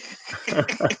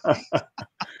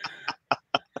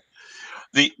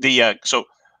 So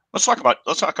let's talk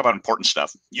about important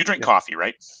stuff. You drink coffee,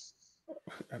 right?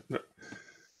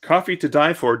 Coffee to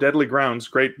die for, Deadly Grounds,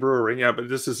 great brewery. Yeah, but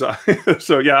this is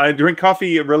so yeah, I drink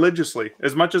coffee religiously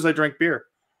as much as I drink beer.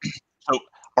 So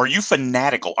are you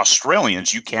fanatical?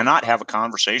 Australians, you cannot have a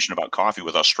conversation about coffee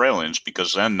with Australians,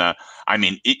 because then I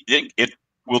mean it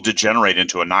will degenerate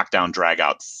into a knockdown drag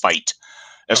out fight,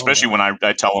 especially when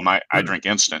I tell them I drink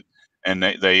instant, and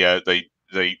they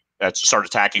start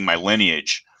attacking my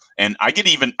lineage, and I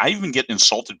even get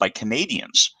insulted by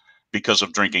Canadians because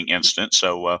of drinking instant.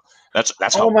 So that's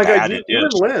how bad it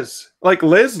is. Liz, like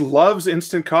Liz loves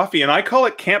instant coffee, and I call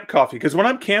it camp coffee because when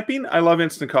I'm camping, I love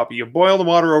instant coffee. You boil the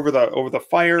water over the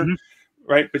fire,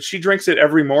 right? But she drinks it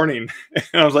every morning,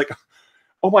 and I was like,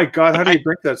 "Oh my god, how do you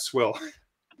drink that swill?"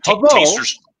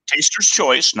 Taster's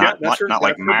choice, not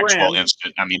like Maxwell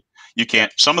instant. I mean, you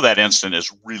can't. Some of that instant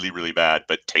is really, really bad,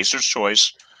 but Taster's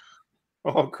choice.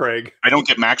 Oh, Craig. I don't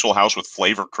get Maxwell House with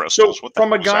flavor crystals. So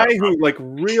from a guy who like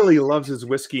really loves his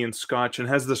whiskey and scotch and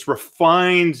has this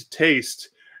refined taste,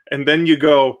 and then you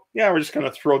go, yeah, we're just going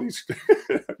to throw these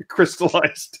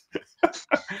crystallized.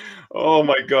 Oh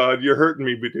my God, you're hurting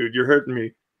me, dude. You're hurting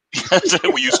me.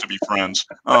 We used to be friends.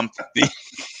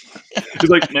 He's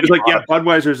like, yeah,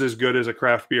 Budweiser's as good as a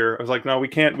craft beer. I was like, no, we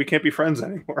can't be friends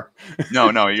anymore.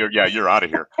 No, you're out of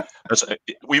here.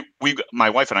 My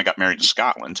wife and I got married in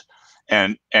Scotland.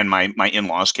 And my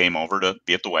in-laws came over to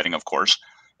be at the wedding, of course,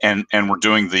 and we're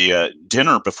doing the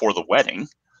dinner before the wedding,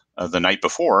 the night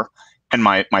before. And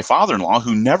my father-in-law,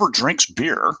 who never drinks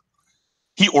beer,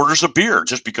 he orders a beer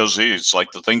just because it's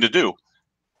like the thing to do,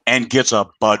 and gets a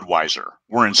Budweiser.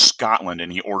 We're in Scotland,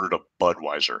 and he ordered a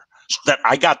Budweiser. So that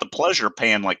I got the pleasure of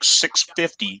paying like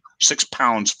 £6.50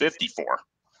 for.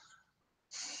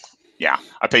 Yeah,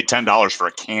 I paid $10 for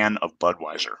a can of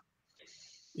Budweiser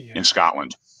in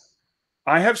Scotland.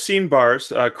 I have seen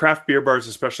bars, craft beer bars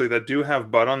especially, that do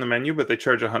have Bud on the menu, but they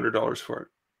charge $100 for it.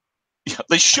 Yeah,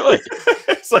 they should.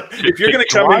 It's like, if you're going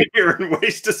to come in here and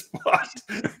waste a spot,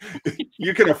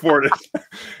 you can afford it.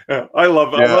 I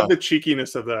love the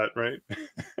cheekiness of that, right?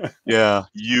 Yeah,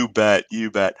 you bet.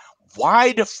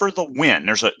 Wide for the win.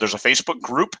 There's a Facebook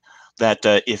group that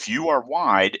if you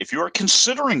are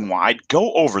considering wide,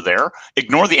 go over there.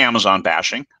 Ignore the Amazon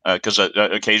bashing, because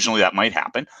occasionally that might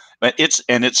happen. But it's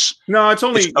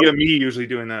only me usually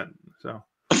doing that. So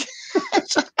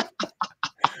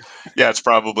yeah, it's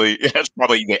probably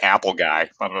the Apple guy.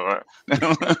 But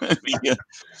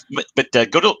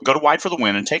go to Wide for the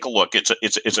Win and take a look. It's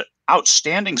an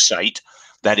outstanding site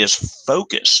that is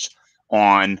focused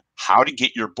on how to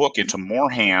get your book into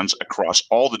more hands across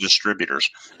all the distributors.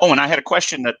 Oh, and I had a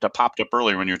question that popped up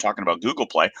earlier when you were talking about Google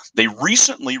Play. They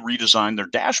recently redesigned their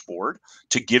dashboard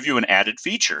to give you an added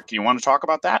feature. Do you want to talk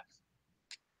about that?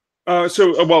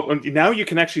 Well, now you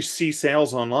can actually see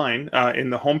sales online in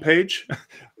the homepage.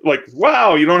 Like,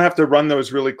 wow, you don't have to run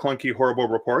those really clunky, horrible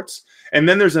reports. And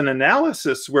then there's an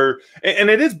analysis where, and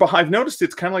it is, I've noticed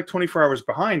it's kind of like 24 hours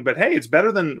behind, but hey, it's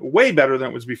way better than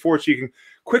it was before. So you can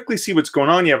quickly see what's going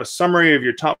on. You have a summary of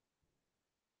your top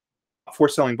 4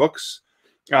 selling books.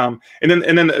 And then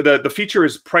the feature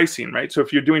is pricing, right? So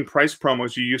if you're doing price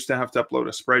promos, you used to have to upload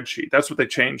a spreadsheet. That's what they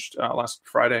changed last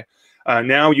Friday.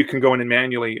 Now you can go in and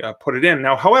manually put it in.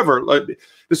 Now, however, the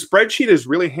spreadsheet is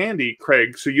really handy,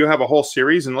 Craig. So you have a whole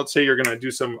series, and let's say you're going to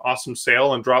do some awesome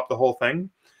sale and drop the whole thing.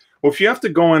 Well, if you have to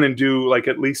go in and do like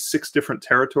at least 6 different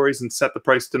territories and set the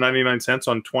price to 99 cents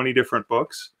on 20 different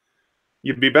books,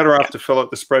 you'd be better off to fill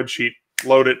out the spreadsheet,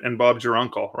 load it, and Bob's your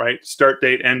uncle, right? Start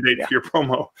date, end date for your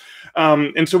promo.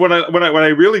 And so what I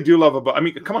really do love about, I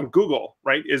mean, come on, Google,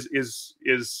 right, is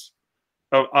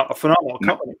a phenomenal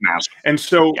company. And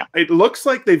so it looks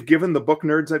like they've given the book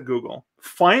nerds at Google,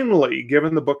 finally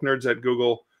given the book nerds at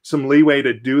Google some leeway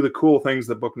to do the cool things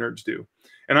that book nerds do.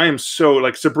 And I am so,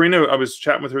 like, Sabrina, I was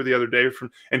chatting with her the other day,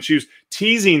 and she was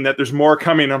teasing that there's more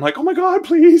coming. I'm like, oh my God,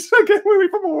 please, I can't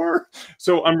wait for more.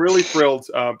 So I'm really thrilled.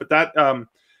 But that,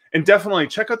 and definitely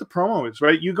check out the promos,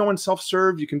 right? You go and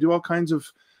self-serve, you can do all kinds of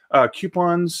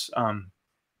coupons. I'm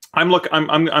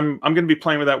going to be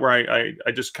playing with that where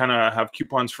I just kind of have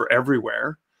coupons for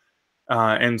everywhere,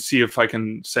 and see if I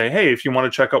can say, hey, if you want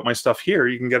to check out my stuff here,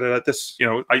 you can get it at this. You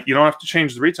know, you don't have to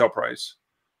change the retail price.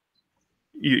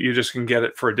 You just can get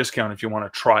it for a discount if you want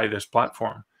to try this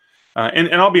platform.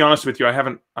 And I'll be honest with you, I have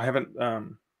an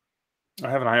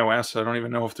iOS. I don't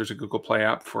even know if there's a Google Play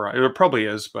app for it. It probably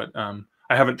is, but I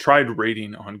haven't tried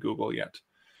rating on Google yet.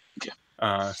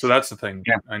 So that's the thing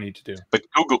I need to do. But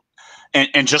Google,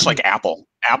 and just like Apple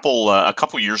a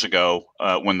couple years ago,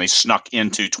 when they snuck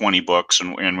into 20 books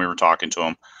and we were talking to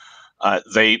them,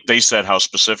 they said how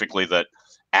specifically that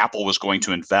Apple was going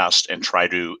to invest and try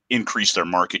to increase their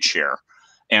market share.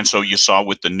 And so you saw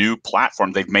with the new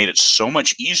platform, they've made it so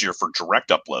much easier for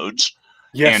direct uploads.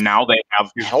 Yes. And now they have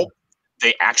help.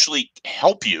 They actually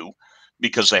help you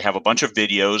because they have a bunch of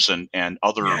videos and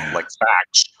other like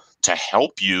facts to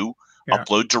help you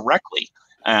upload directly.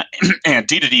 And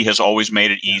D2D has always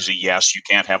made it easy. Yes, you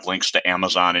can't have links to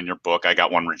Amazon in your book. I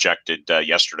got one rejected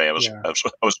yesterday.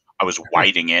 I was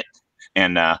whiting it,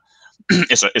 and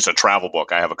it's a travel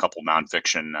book. I have a couple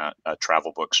nonfiction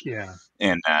travel books. Yeah,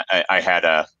 and I had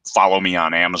a follow me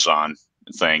on Amazon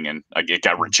thing, and it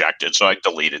got rejected, so I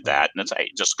deleted that. And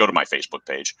it's just go to my Facebook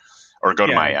page or go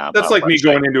to my. That's like website. Me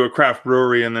going into a craft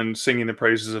brewery and then singing the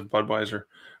praises of Budweiser.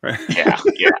 Right? Yeah.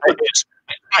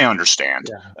 I understand.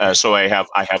 So I have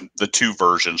the 2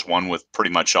 versions, one with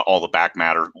pretty much all the back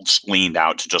matter leaned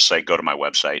out to just say, go to my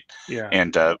website. Yeah.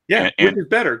 And which is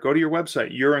better. Go to your website.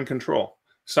 You're in control.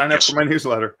 Sign up for my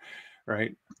newsletter.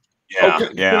 Right.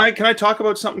 Yeah. Can I talk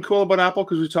about something cool about Apple?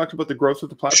 Because we talked about the growth of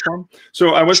the platform. Sure. So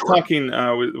I was talking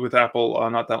with Apple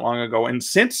not that long ago. And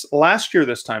since last year,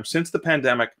 this time, since the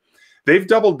pandemic, they've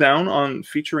doubled down on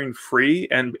featuring free,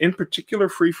 and in particular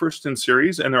free first in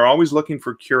series, and they're always looking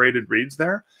for curated reads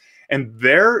there. And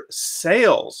their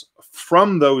sales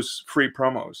from those free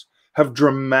promos have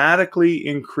dramatically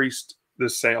increased the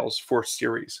sales for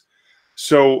series.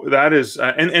 So that is,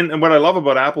 and what I love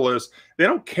about Apple is they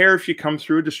don't care if you come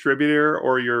through a distributor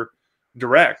or you're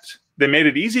direct. They made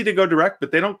it easy to go direct,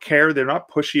 but they don't care. They're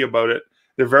not pushy about it.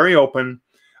 They're very open.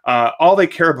 All they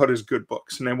care about is good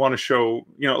books, and they want to show,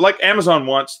 like Amazon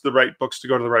wants the right books to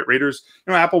go to the right readers.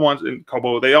 Apple wants, and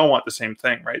Kobo, they all want the same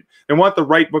thing, right? They want the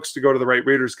right books to go to the right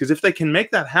readers, because if they can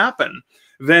make that happen,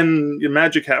 then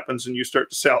magic happens and you start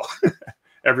to sell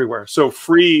everywhere. So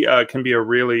free can be a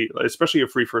really, especially a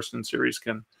free first in series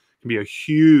can be a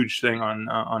huge thing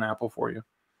on Apple for you.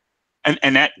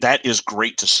 And that is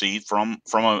great to see from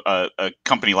a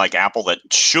company like Apple that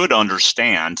should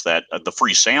understand that the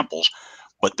free samples.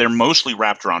 But they're mostly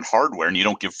wrapped around hardware, and you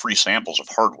don't give free samples of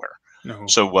hardware. No.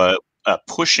 So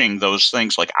pushing those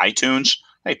things like iTunes,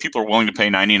 hey, people are willing to pay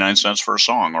 99 cents for a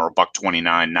song, or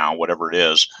 $1.29 now, whatever it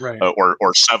is, right. or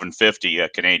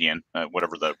 $7.50 Canadian,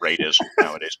 whatever the rate is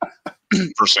nowadays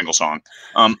for a single song.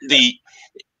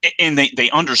 And they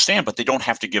understand, but they don't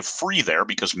have to give free there,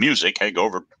 because music, hey, go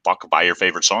over buck, buy your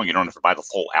favorite song. You don't have to buy the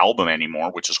full album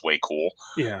anymore, which is way cool.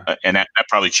 Yeah, and that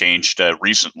probably changed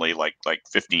recently, like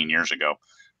 15 years ago.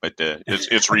 But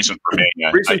it's recent for me.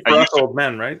 Recent for us old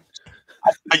men, right?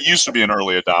 I used to be an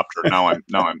early adopter. Now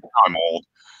I'm old.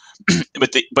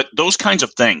 But those kinds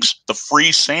of things, the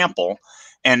free sample,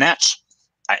 and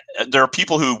there are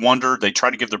people who wonder, they try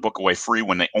to give their book away free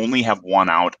when they only have one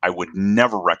out. I would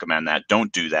never recommend that.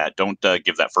 Don't do that. Don't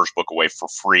give that first book away for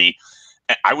free.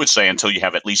 I would say until you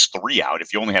have at least 3 out.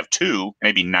 If you only have 2,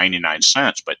 maybe 99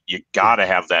 cents, but you got to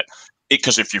have that.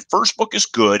 Because if your first book is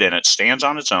good and it stands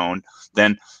on its own,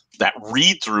 then that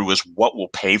read through is what will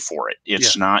pay for it.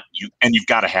 It's not you, and you've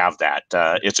got to have that.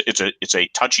 It's a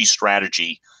touchy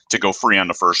strategy to go free on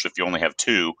the first if you only have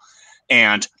 2,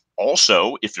 and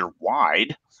also if you're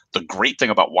wide, the great thing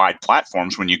about wide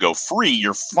platforms, when you go free,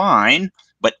 you're fine.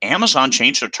 But Amazon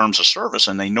changed their terms of service,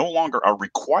 and they no longer are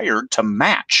required to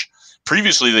match.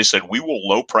 Previously, they said we will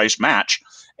low price match.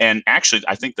 And actually,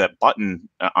 I think that button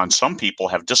on some people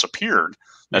have disappeared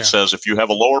that says, if you have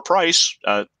a lower price,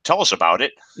 tell us about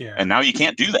it. Yeah. And now you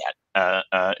can't do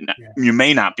that. You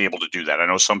may not be able to do that. I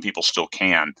know some people still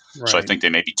can. Right. So I think they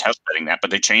may be test betting that, but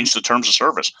they changed the terms of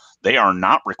service. They are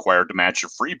not required to match your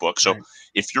free book. So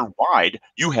if you're wide,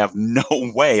 you have no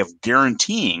way of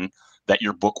guaranteeing that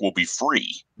your book will be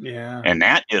free. Yeah. And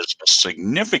that is a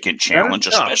significant challenge,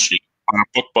 especially on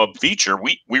a BookBub feature.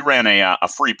 We ran a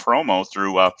free promo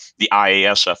through the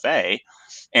IASFA,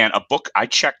 and a book I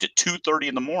checked at 2:30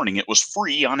 in the morning. It was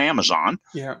free on Amazon.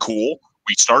 Yeah. Cool.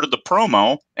 We started the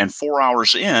promo, and 4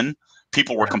 hours in,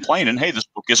 people were complaining, hey, this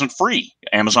book isn't free.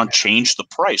 Amazon changed the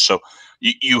price. So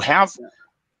you have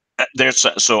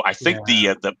so I think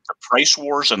the price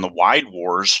wars and the wide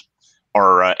wars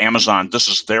are Amazon. This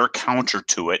is their counter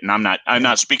to it, and I'm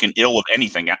not speaking ill of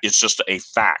anything. It's just a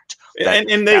fact.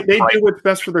 And they do what's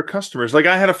best for their customers. Like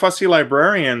I had a fussy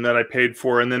librarian that I paid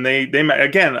for, and then they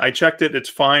again, I checked it. It's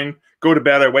fine. Go to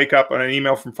bed. I wake up on an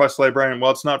email from fussy librarian.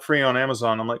 Well, it's not free on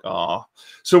Amazon. I'm like, oh.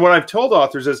 So what I've told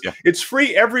authors is it's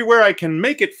free everywhere I can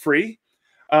make it free.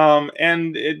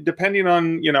 And depending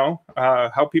on,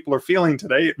 how people are feeling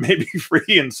today, it may be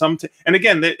free in some. And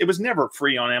again, it was never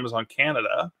free on Amazon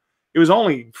Canada. It was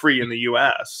only free in the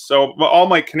U.S. So all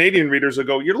my Canadian readers will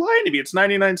go, "You're lying to me. It's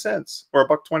 99 cents or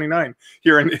 $1.29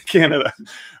 here in Canada,"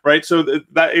 right? So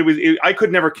I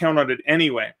could never count on it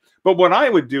anyway. But what I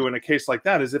would do in a case like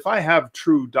that is if I have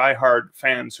true diehard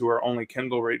fans who are only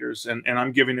Kindle readers and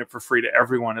I'm giving it for free to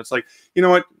everyone, it's like, you know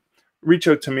what? Reach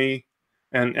out to me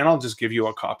and I'll just give you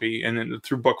a copy. And then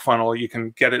through BookFunnel, you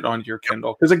can get it onto your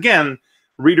Kindle. Because again,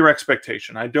 reader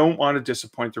expectation. I don't want to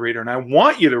disappoint the reader, and I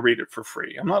want you to read it for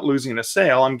free. I'm not losing a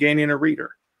sale. I'm gaining a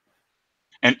reader.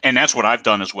 And that's what I've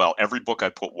done as well. Every book I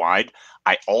put wide,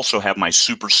 I also have my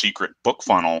super secret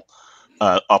BookFunnel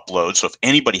upload. So if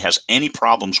anybody has any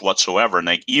problems whatsoever and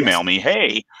they email me,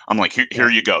 hey, I'm like, here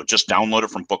you go. Just download it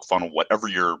from BookFunnel, whatever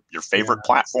your favorite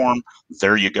platform.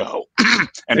 There you go.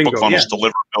 And Bingo, BookFunnel's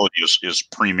deliverability is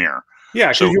premier.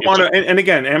 Yeah, because you want to, and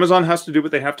again, Amazon has to do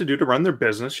what they have to do to run their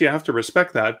business. You have to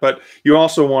respect that, but you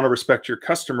also want to respect your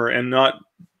customer and not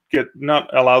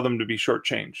allow them to be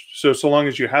shortchanged. So long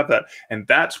as you have that, and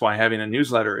that's why having a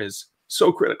newsletter is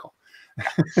so critical.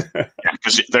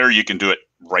 Because there you can do it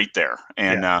right there.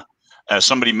 And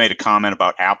somebody made a comment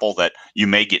about Apple that you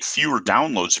may get fewer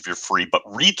downloads if you're free, but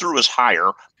read through is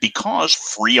higher because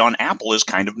free on Apple is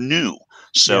kind of new.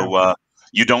 So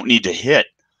you don't need to hit.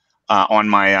 On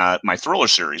my thriller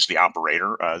series, The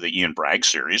Operator, the Ian Bragg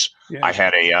series, I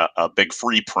had a big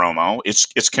free promo.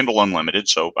 It's Kindle Unlimited,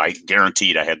 so I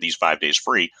guaranteed I had these 5 days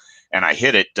free, and I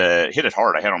hit it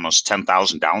hard. I had almost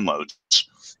 10,000 downloads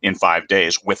in 5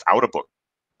 days without a book,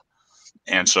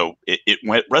 and so it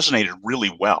resonated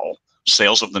really well.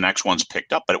 Sales of the next ones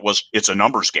picked up, but it's a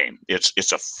numbers game.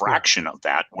 It's a fraction of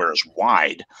that. Whereas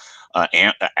wide,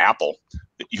 Apple,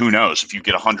 who knows, if you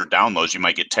get 100 downloads, you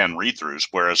might get 10 read-throughs.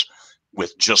 Whereas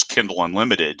with just Kindle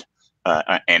Unlimited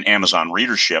and Amazon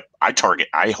readership,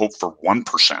 I hope for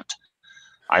 1%.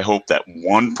 I hope that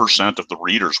 1% of the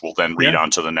readers will then read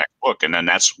on to the next book, and then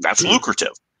that's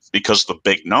lucrative because the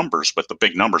big numbers. But the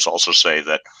big numbers also say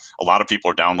that a lot of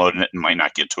people are downloading it and might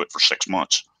not get to it for 6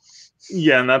 months.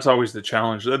 Yeah, and that's always the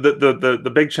challenge,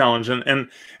 the big challenge. And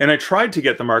I tried to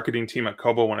get the marketing team at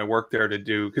Kobo when I worked there to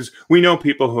do, because we know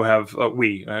people who have,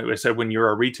 I said, when you're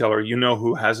a retailer, you know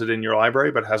who has it in your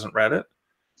library but hasn't read it.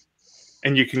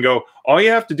 And you can go, all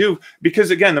you have to do, because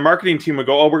again, the marketing team would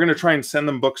go, oh, we're going to try and send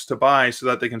them books to buy so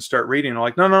that they can start reading. And I'm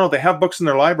like, no, they have books in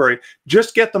their library.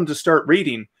 Just get them to start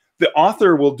reading. The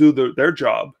author will do their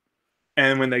job.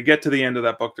 And when they get to the end of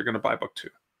that book, they're going to buy book 2.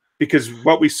 Because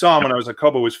what we saw when I was at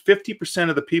Kobo was 50%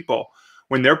 of the people,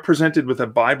 when they're presented with a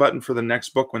buy button for the next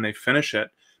book, when they finish it,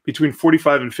 between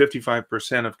 45 and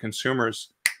 55% of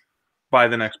consumers buy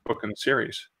the next book in the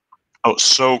series. Oh,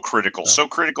 so critical, so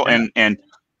critical. Yeah. And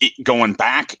going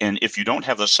back, and if you don't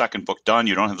have the second book done,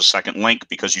 you don't have the second link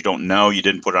because you don't know, you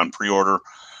didn't put it on pre-order,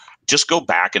 just go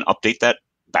back and update that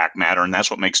back matter, and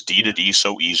that's what makes D2D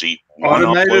so easy.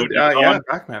 Automated,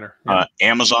 back matter. Yeah.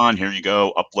 Amazon, here you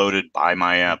go, uploaded. Buy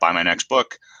my next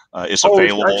book. It's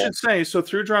available. I should say, so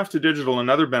through Draft to Digital,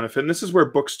 another benefit, and this is where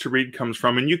Books to Read comes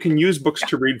from, and you can use Books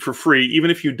to Read for free,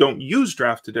 even if you don't use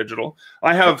Draft to Digital.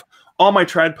 I have all my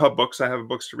TradPub books, I have a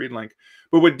books to read link.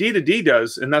 But what D2D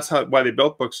does, and that's why they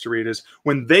built books to read, is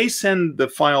when they send the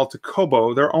file to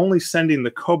Kobo, they're only sending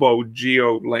the Kobo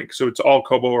geo link. So it's all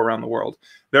Kobo around the world.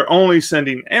 They're only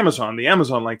sending Amazon, the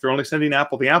Amazon link. They're only sending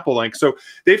Apple, the Apple link. So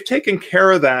they've taken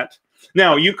care of that.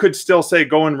 Now, you could still say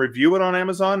go and review it on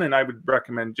Amazon, and I would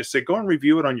recommend just say go and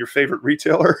review it on your favorite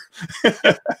retailer.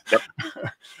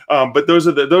 But those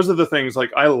are the things.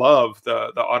 Like, I love the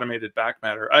automated back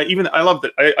matter. I love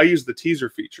that. I use the teaser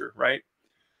feature, right?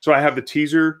 So I have the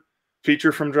teaser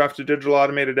feature from Draft to Digital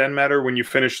Automated End Matter. When you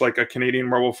finish like a Canadian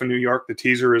Werewolf in New York, the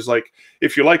teaser is like,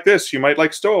 if you like this, you might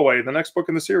like Stowaway, the next book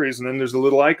in the series. And then there's a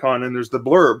little icon and there's the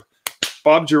blurb.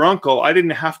 Bob's your uncle. I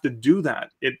didn't have to do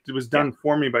that. It was done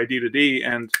for me by D2D.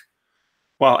 And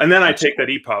well, and then I take that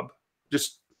EPUB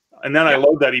and then I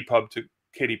load that EPUB to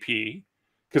KDP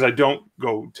because I don't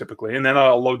go typically. And then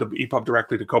I'll load the EPUB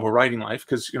directly to Kobo Writing Life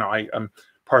because, you know, I'm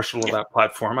partial to that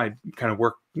platform. I kind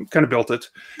of built it.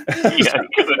 Yeah,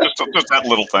 just that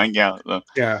little thing. Yeah.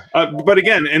 Yeah. But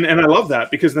again, and I love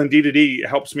that because then D2D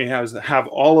helps me have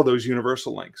all of those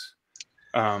universal links.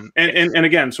 And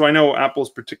again, so I know Apple's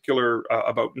particular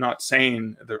about not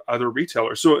saying the other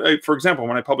retailers. So, for example,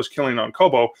 when I publish Killing on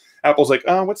Kobo, Apple's like,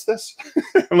 what's this?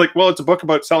 I'm like, well, it's a book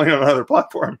about selling on another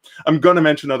platform. I'm going to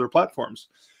mention other platforms.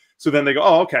 So then they go,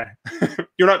 oh, okay.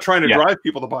 You're not trying to drive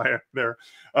people to buy it there.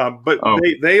 But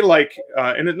they like,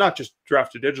 and it's not just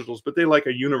Draft to Digitals, but they like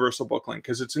a universal book link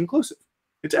because it's inclusive.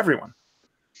 It's everyone.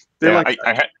 I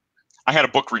had a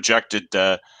book rejected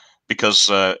because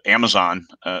Amazon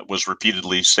was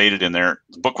repeatedly stated in there.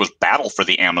 The book was Battle for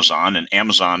the Amazon, and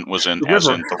Amazon was in the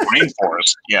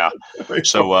rainforest. Yeah.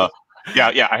 So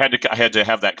I had to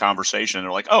have that conversation.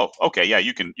 They're like, oh, okay, yeah,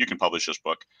 you can publish this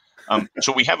book.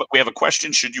 So we have a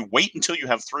question. Should you wait until you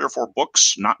have 3 or 4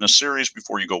 books, not in a series,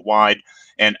 before you go wide?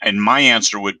 And my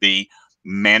answer would be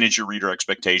manage your reader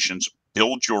expectations,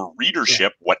 build your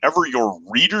readership, whatever your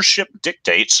readership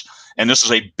dictates. And this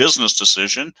is a business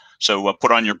decision. So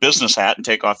put on your business hat and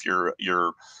take off your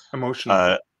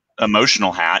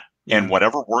emotional hat, and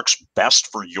whatever works best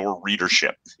for your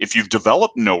readership. If you've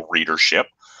developed no readership,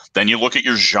 then you look at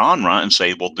your genre and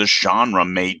say, well, this genre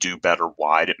may do better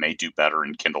wide. It may do better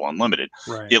in Kindle Unlimited.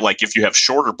 Right. Like if you have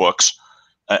shorter books,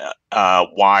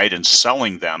 wide and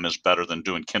selling them is better than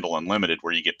doing Kindle Unlimited,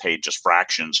 where you get paid just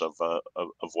fractions of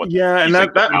what. Yeah, and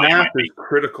that math is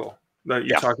critical that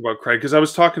you talk about, Craig. Because I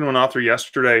was talking to an author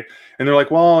yesterday, and they're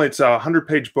like, "Well, it's a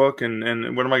 100-page book, and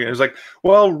what am I?" It's like,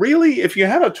 well, really, if you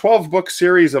have a 12-book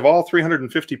series of all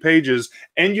 350 pages,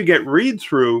 and you get read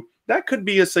through, that could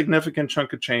be a significant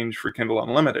chunk of change for Kindle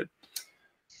Unlimited.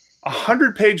 A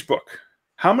 100-page book.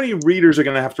 How many readers are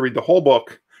going to have to read the whole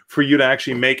book for you to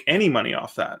actually make any money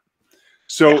off that?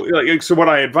 So, so what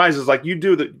I advise is like you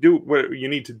do what you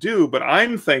need to do, but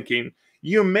I'm thinking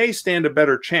you may stand a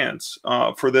better chance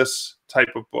for this type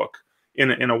of book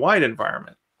in a wide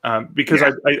environment because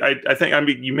I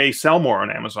think you may sell more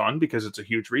on Amazon because it's a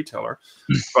huge retailer,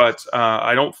 but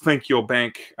I don't think you'll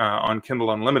bank on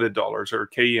Kindle Unlimited dollars or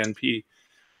KENP.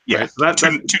 Yeah, right? So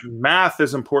that math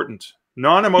is important.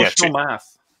 Non-emotional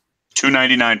math.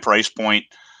 $2.99 price point.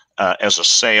 As a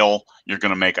sale, you're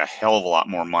going to make a hell of a lot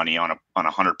more money on a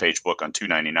 100-page book on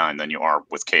 $2.99 than you are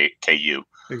with KU.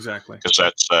 Exactly, because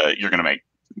that's you're going to make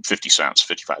 50 cents,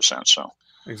 55 cents. So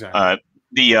exactly.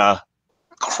 The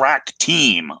crack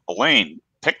team, Elaine,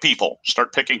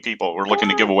 start picking people. We're looking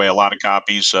to give away a lot of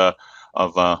copies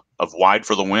of Wide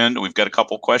for the Wind. We've got a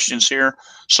couple questions here.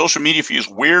 Social media fee is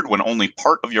weird when only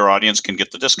part of your audience can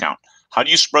get the discount. How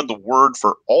do you spread the word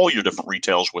for all your different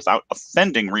retailers without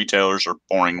offending retailers or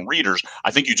boring readers?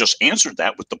 I think you just answered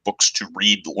that with the books to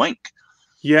read link.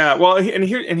 Yeah, well, and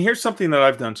here's something that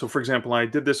I've done. So, for example, I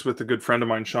did this with a good friend of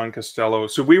mine, Sean Costello.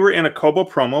 So we were in a Kobo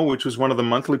promo, which was one of the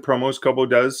monthly promos Kobo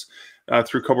does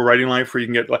through Kobo Writing Life, where you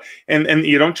can get, and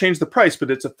you don't change the price, but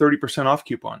it's a 30% off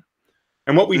coupon.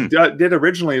 And what we did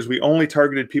originally is we only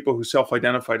targeted people who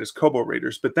self-identified as Kobo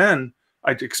readers. But then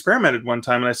I experimented one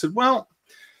time, and I said, well,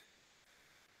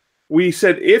 we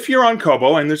said, if you're on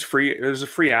Kobo and there's a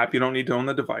free app, you don't need to own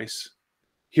the device.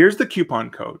 Here's the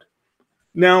coupon code.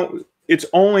 Now, it's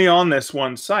only on this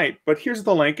one site, but here's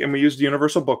the link, and we used the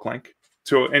universal book link.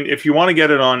 So, and if you want to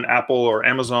get it on Apple or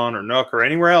Amazon or Nook or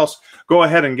anywhere else, go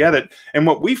ahead and get it. And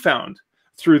what we found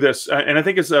through this, and I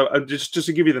think it's just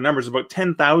to give you the numbers, about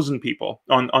 10,000 people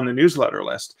on the newsletter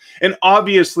list. And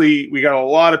obviously, we got a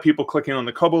lot of people clicking on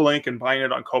the Kobo link and buying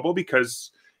it on Kobo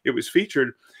because it was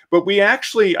featured. But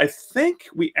I think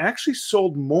we actually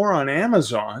sold more on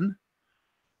Amazon,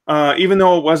 even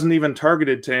though it wasn't even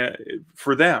targeted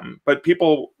for them. But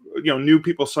people, new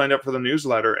people signed up for the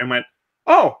newsletter and went,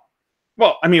 oh,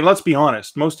 Well, I mean, let's be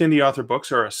honest. Most indie author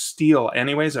books are a steal,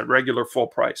 anyways, at regular full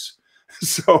price.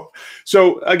 So,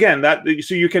 so again,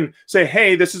 so you can say,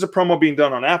 hey, this is a promo being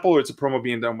done on Apple, or it's a promo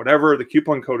being done whatever. The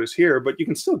coupon code is here, but you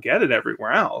can still get it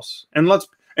everywhere else. And let's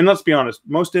be honest.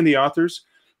 Most indie authors,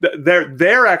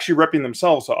 they're actually ripping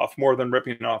themselves off more than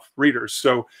ripping off readers.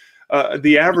 So,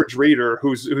 the average reader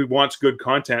who wants good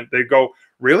content, they go,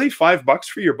 really, $5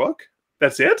 for your book?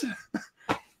 That's it?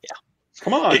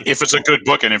 Come on. If it's a good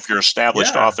book and if you're an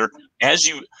established author, as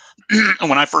you,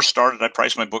 when I first started, I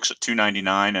priced my books at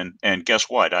 $2.99, and guess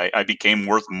what? I became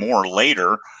worth more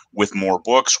later with more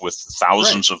books, with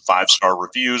thousands of 5-star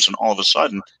reviews, and all of a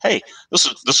sudden, hey, this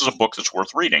is a book that's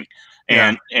worth reading,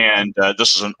 and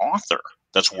this is an author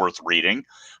that's worth reading.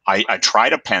 I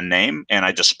tried a pen name and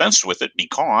I dispensed with it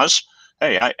because,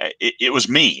 hey, it was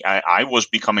me. I was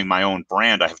becoming my own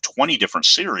brand. I have 20 different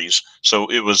series, so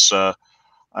it was.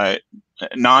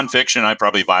 Nonfiction, I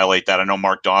probably violate that. I know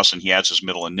Mark Dawson, he adds his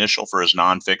middle initial for his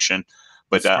nonfiction,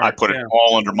 but I put it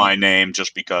all under my name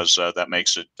just because that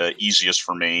makes it easiest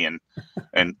for me.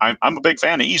 And I'm a big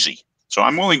fan of easy. So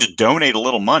I'm willing to donate a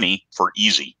little money for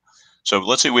easy. So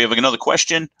let's see, we have another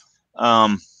question.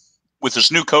 With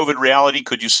this new COVID reality,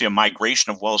 could you see a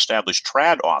migration of well-established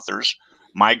trad authors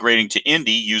migrating to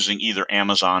indie using either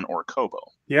Amazon or Kobo?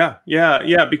 Yeah,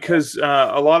 because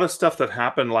a lot of stuff that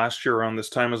happened last year around this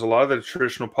time is a lot of the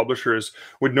traditional publishers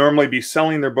would normally be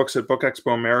selling their books at Book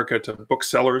Expo America to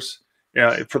booksellers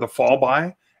for the fall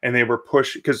buy, and they were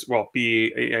pushed because, well,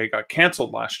 BAA got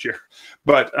canceled last year,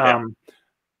 but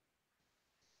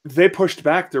they pushed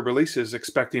back their releases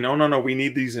expecting, oh, no, we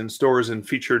need these in stores and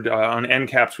featured on end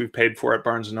caps we've paid for at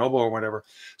Barnes & Noble or whatever.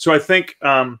 So I think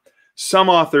some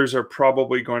authors are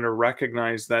probably going to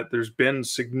recognize that there's been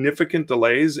significant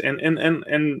delays, and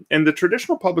the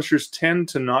traditional publishers tend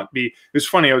to not be. It was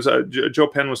funny. Joe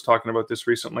Penn was talking about this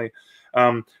recently.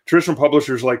 Traditional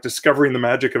publishers like discovering the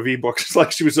magic of ebooks.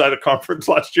 Like she was at a conference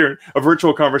last year, a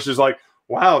virtual conference. Is like,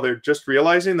 wow, they're just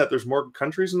realizing that there's more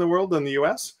countries in the world than the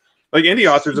U.S. Like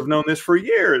indie authors have known this for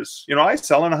years. You know, I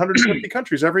sell in 150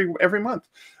 countries every month.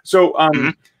 So,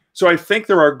 so I think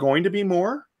there are going to be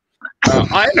more.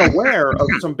 I'm aware of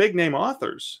some big name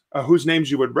authors whose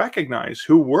names you would recognize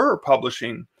who were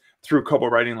publishing through Kobo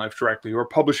Writing Life directly or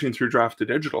publishing through Draft to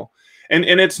Digital. And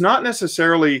it's not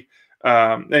necessarily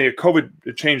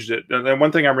COVID changed it. And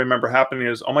one thing I remember happening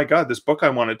is, oh my God, this book I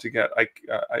wanted to get, I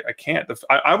can't.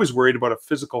 I was worried about a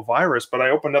physical virus, but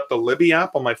I opened up the Libby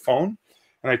app on my phone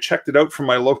and I checked it out from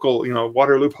my local,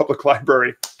 Waterloo Public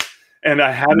Library, and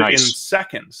I had it in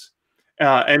seconds.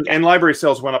 And library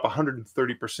sales went up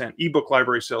 130%. Ebook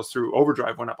library sales through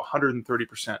Overdrive went up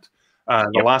 130%.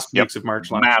 The last weeks of March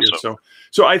last year.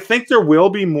 So I think there will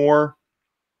be more.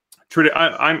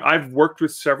 I've worked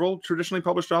with several traditionally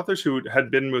published authors who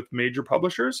had been with major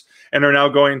publishers and are now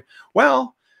going,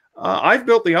 well, I've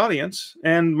built the audience,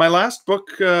 and my last book,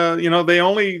 they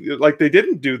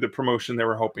didn't do the promotion they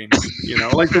were hoping.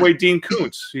 Like the way Dean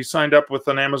Koontz, he signed up with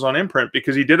an Amazon imprint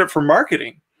because he did it for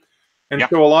marketing. And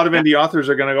so a lot of indie authors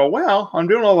are going to go, well, I'm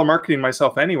doing all the marketing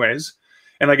myself anyways,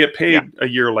 and I get paid a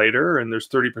year later, and there's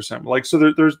 30%. Like, so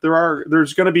there's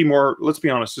going to be more, let's be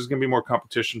honest, there's going to be more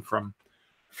competition from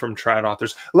trad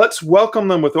authors. Let's welcome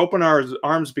them with open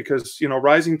arms because,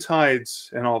 rising tides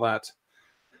and all that.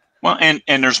 Well, and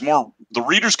there's more, the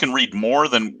readers can read more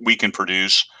than we can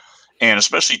produce. And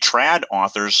especially trad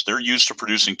authors, they're used to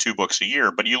producing 2 books a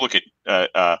year. But you look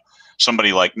at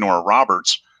somebody like Nora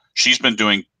Roberts, she's been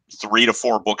doing 3 to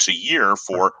 4 books a year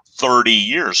for 30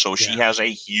 years. So she has a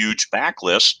huge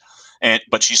backlist,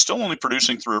 but she's still only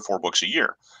producing 3 or 4 books a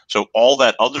year. So all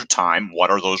that other time,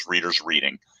 what are those readers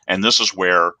reading? And this is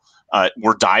where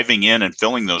we're diving in and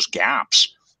filling those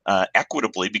gaps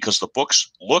equitably, because the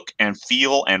books look and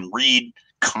feel and read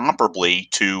comparably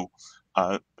to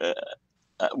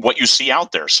what you see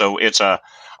out there. So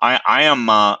I'm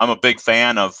a big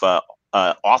fan of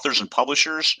authors and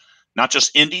publishers. Not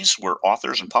just indies, we're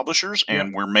authors and publishers,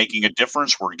 and we're making a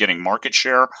difference. We're getting market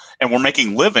share, and we're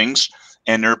making livings.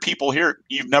 And there are people here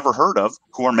you've never heard of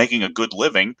who are making a good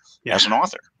living as an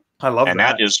author. I love that. And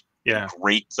that is a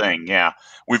great thing. Yeah.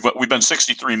 We've been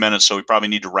 63 minutes, so we probably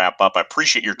need to wrap up. I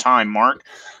appreciate your time, Mark.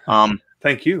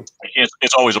 Thank you.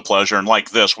 It's always a pleasure. And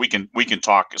like this, we can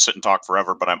sit and talk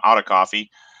forever, but I'm out of coffee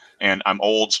and I'm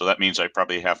old, so that means I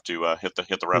probably have to hit the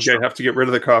restroom. Okay, have to get rid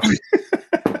of the coffee.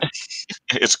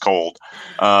 It's cold.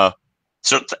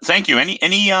 So thank you.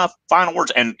 Any final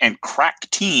words? And Crack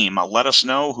Team, let us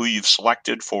know who you've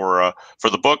selected for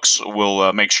the books.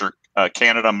 We'll make sure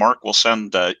Canada. Mark will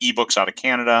send ebooks out of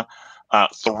Canada.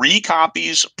 3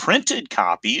 copies, printed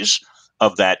copies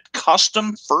of that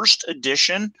custom first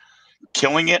edition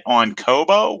killing it on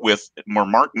Kobo with where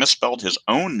Mark misspelled his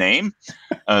own name.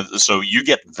 So you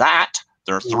get that.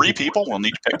 There are 3 people. We'll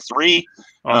need to pick 3.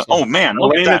 Awesome. Oh man,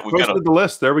 look Elaine at that! We've posted the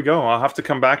list. There we go. I'll have to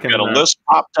come back and got a list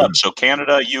popped up. So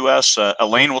Canada, U.S.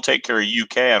 Elaine will take care of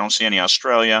UK. I don't see any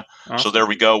Australia. Awesome. So there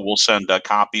we go. We'll send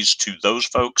copies to those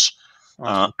folks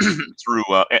Awesome. through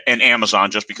and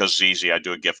Amazon, just because it's easy. I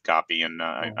do a gift copy, and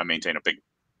I maintain a big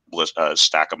list,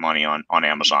 stack of money on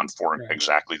Amazon for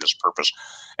exactly this purpose,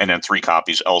 and then 3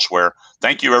 copies elsewhere.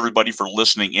 Thank you, everybody, for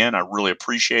listening in. I really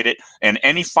appreciate it. And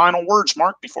any final words,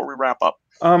 Mark, before we wrap up?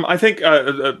 I think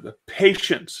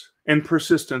patience and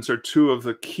persistence are 2 of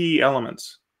the key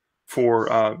elements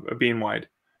for being wide.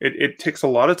 It takes a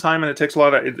lot of time, and it takes a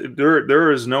lot of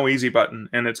there is no easy button,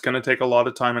 and it's going to take a lot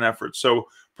of time and effort. So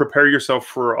prepare yourself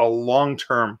for a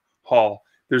long-term haul.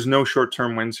 There's no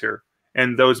short-term wins here,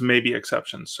 and those may be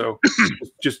exceptions. So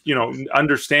just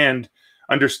understand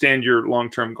your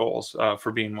long-term goals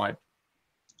for being wide.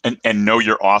 And know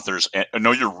your authors, and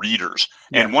know your readers.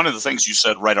 Yeah. And one of the things you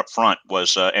said right up front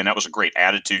was, and that was a great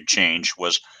attitude change,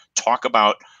 was talk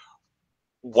about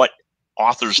what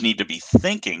authors need to be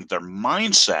thinking, their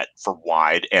mindset for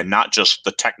wide, and not just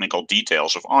the technical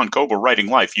details of on Kobo Writing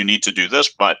Life, you need to do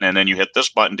this button, and then you hit this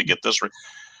button to get this.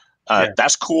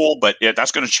 That's cool, but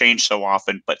that's going to change so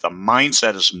often. But the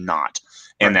mindset is not.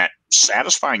 And that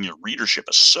satisfying your readership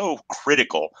is so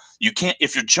critical. You can't,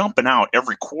 if you're jumping out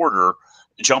every quarter,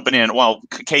 jumping in, well,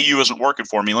 KU isn't working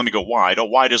for me, let me go wide. Oh,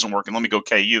 wide isn't working, let me go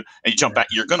KU. And you jump back,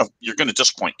 you're gonna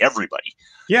disappoint everybody.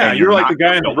 Yeah, you're like the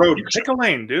guy on the road. Pick a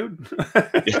lane, dude.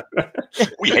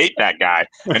 We hate that guy.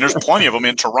 And there's plenty of them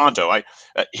in Toronto. I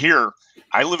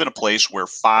live in a place where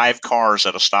 5 cars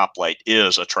at a stoplight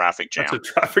is a traffic jam. That's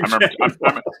a traffic jam.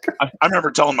 I remember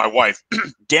telling my wife,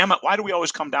 damn it, why do we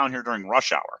always come down here during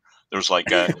rush hour? There's like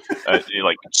 6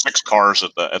 cars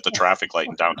at the traffic light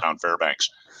in downtown Fairbanks.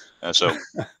 So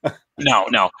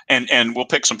no, and we'll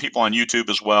pick some people on YouTube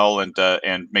as well,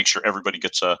 and make sure everybody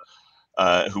gets who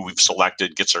we've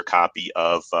selected gets their copy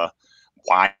of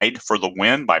Wide for the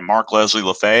Win by Mark Leslie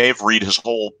Lefebvre. Read his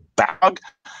whole bag.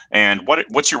 And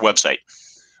what's your website?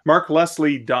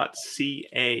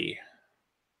 markleslie.ca.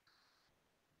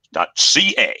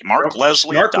 .ca. Mark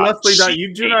Leslie. Mark Leslie.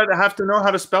 You do not have to know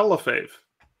how to spell Lefebvre.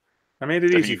 I made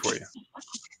it easy for you.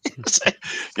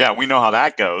 Yeah, we know how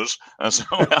that goes. So,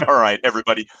 all right,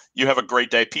 everybody, you have a great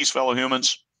day. Peace, fellow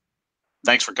humans.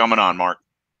 Thanks for coming on, Mark.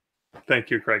 Thank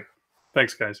you, Craig.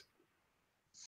 Thanks, guys.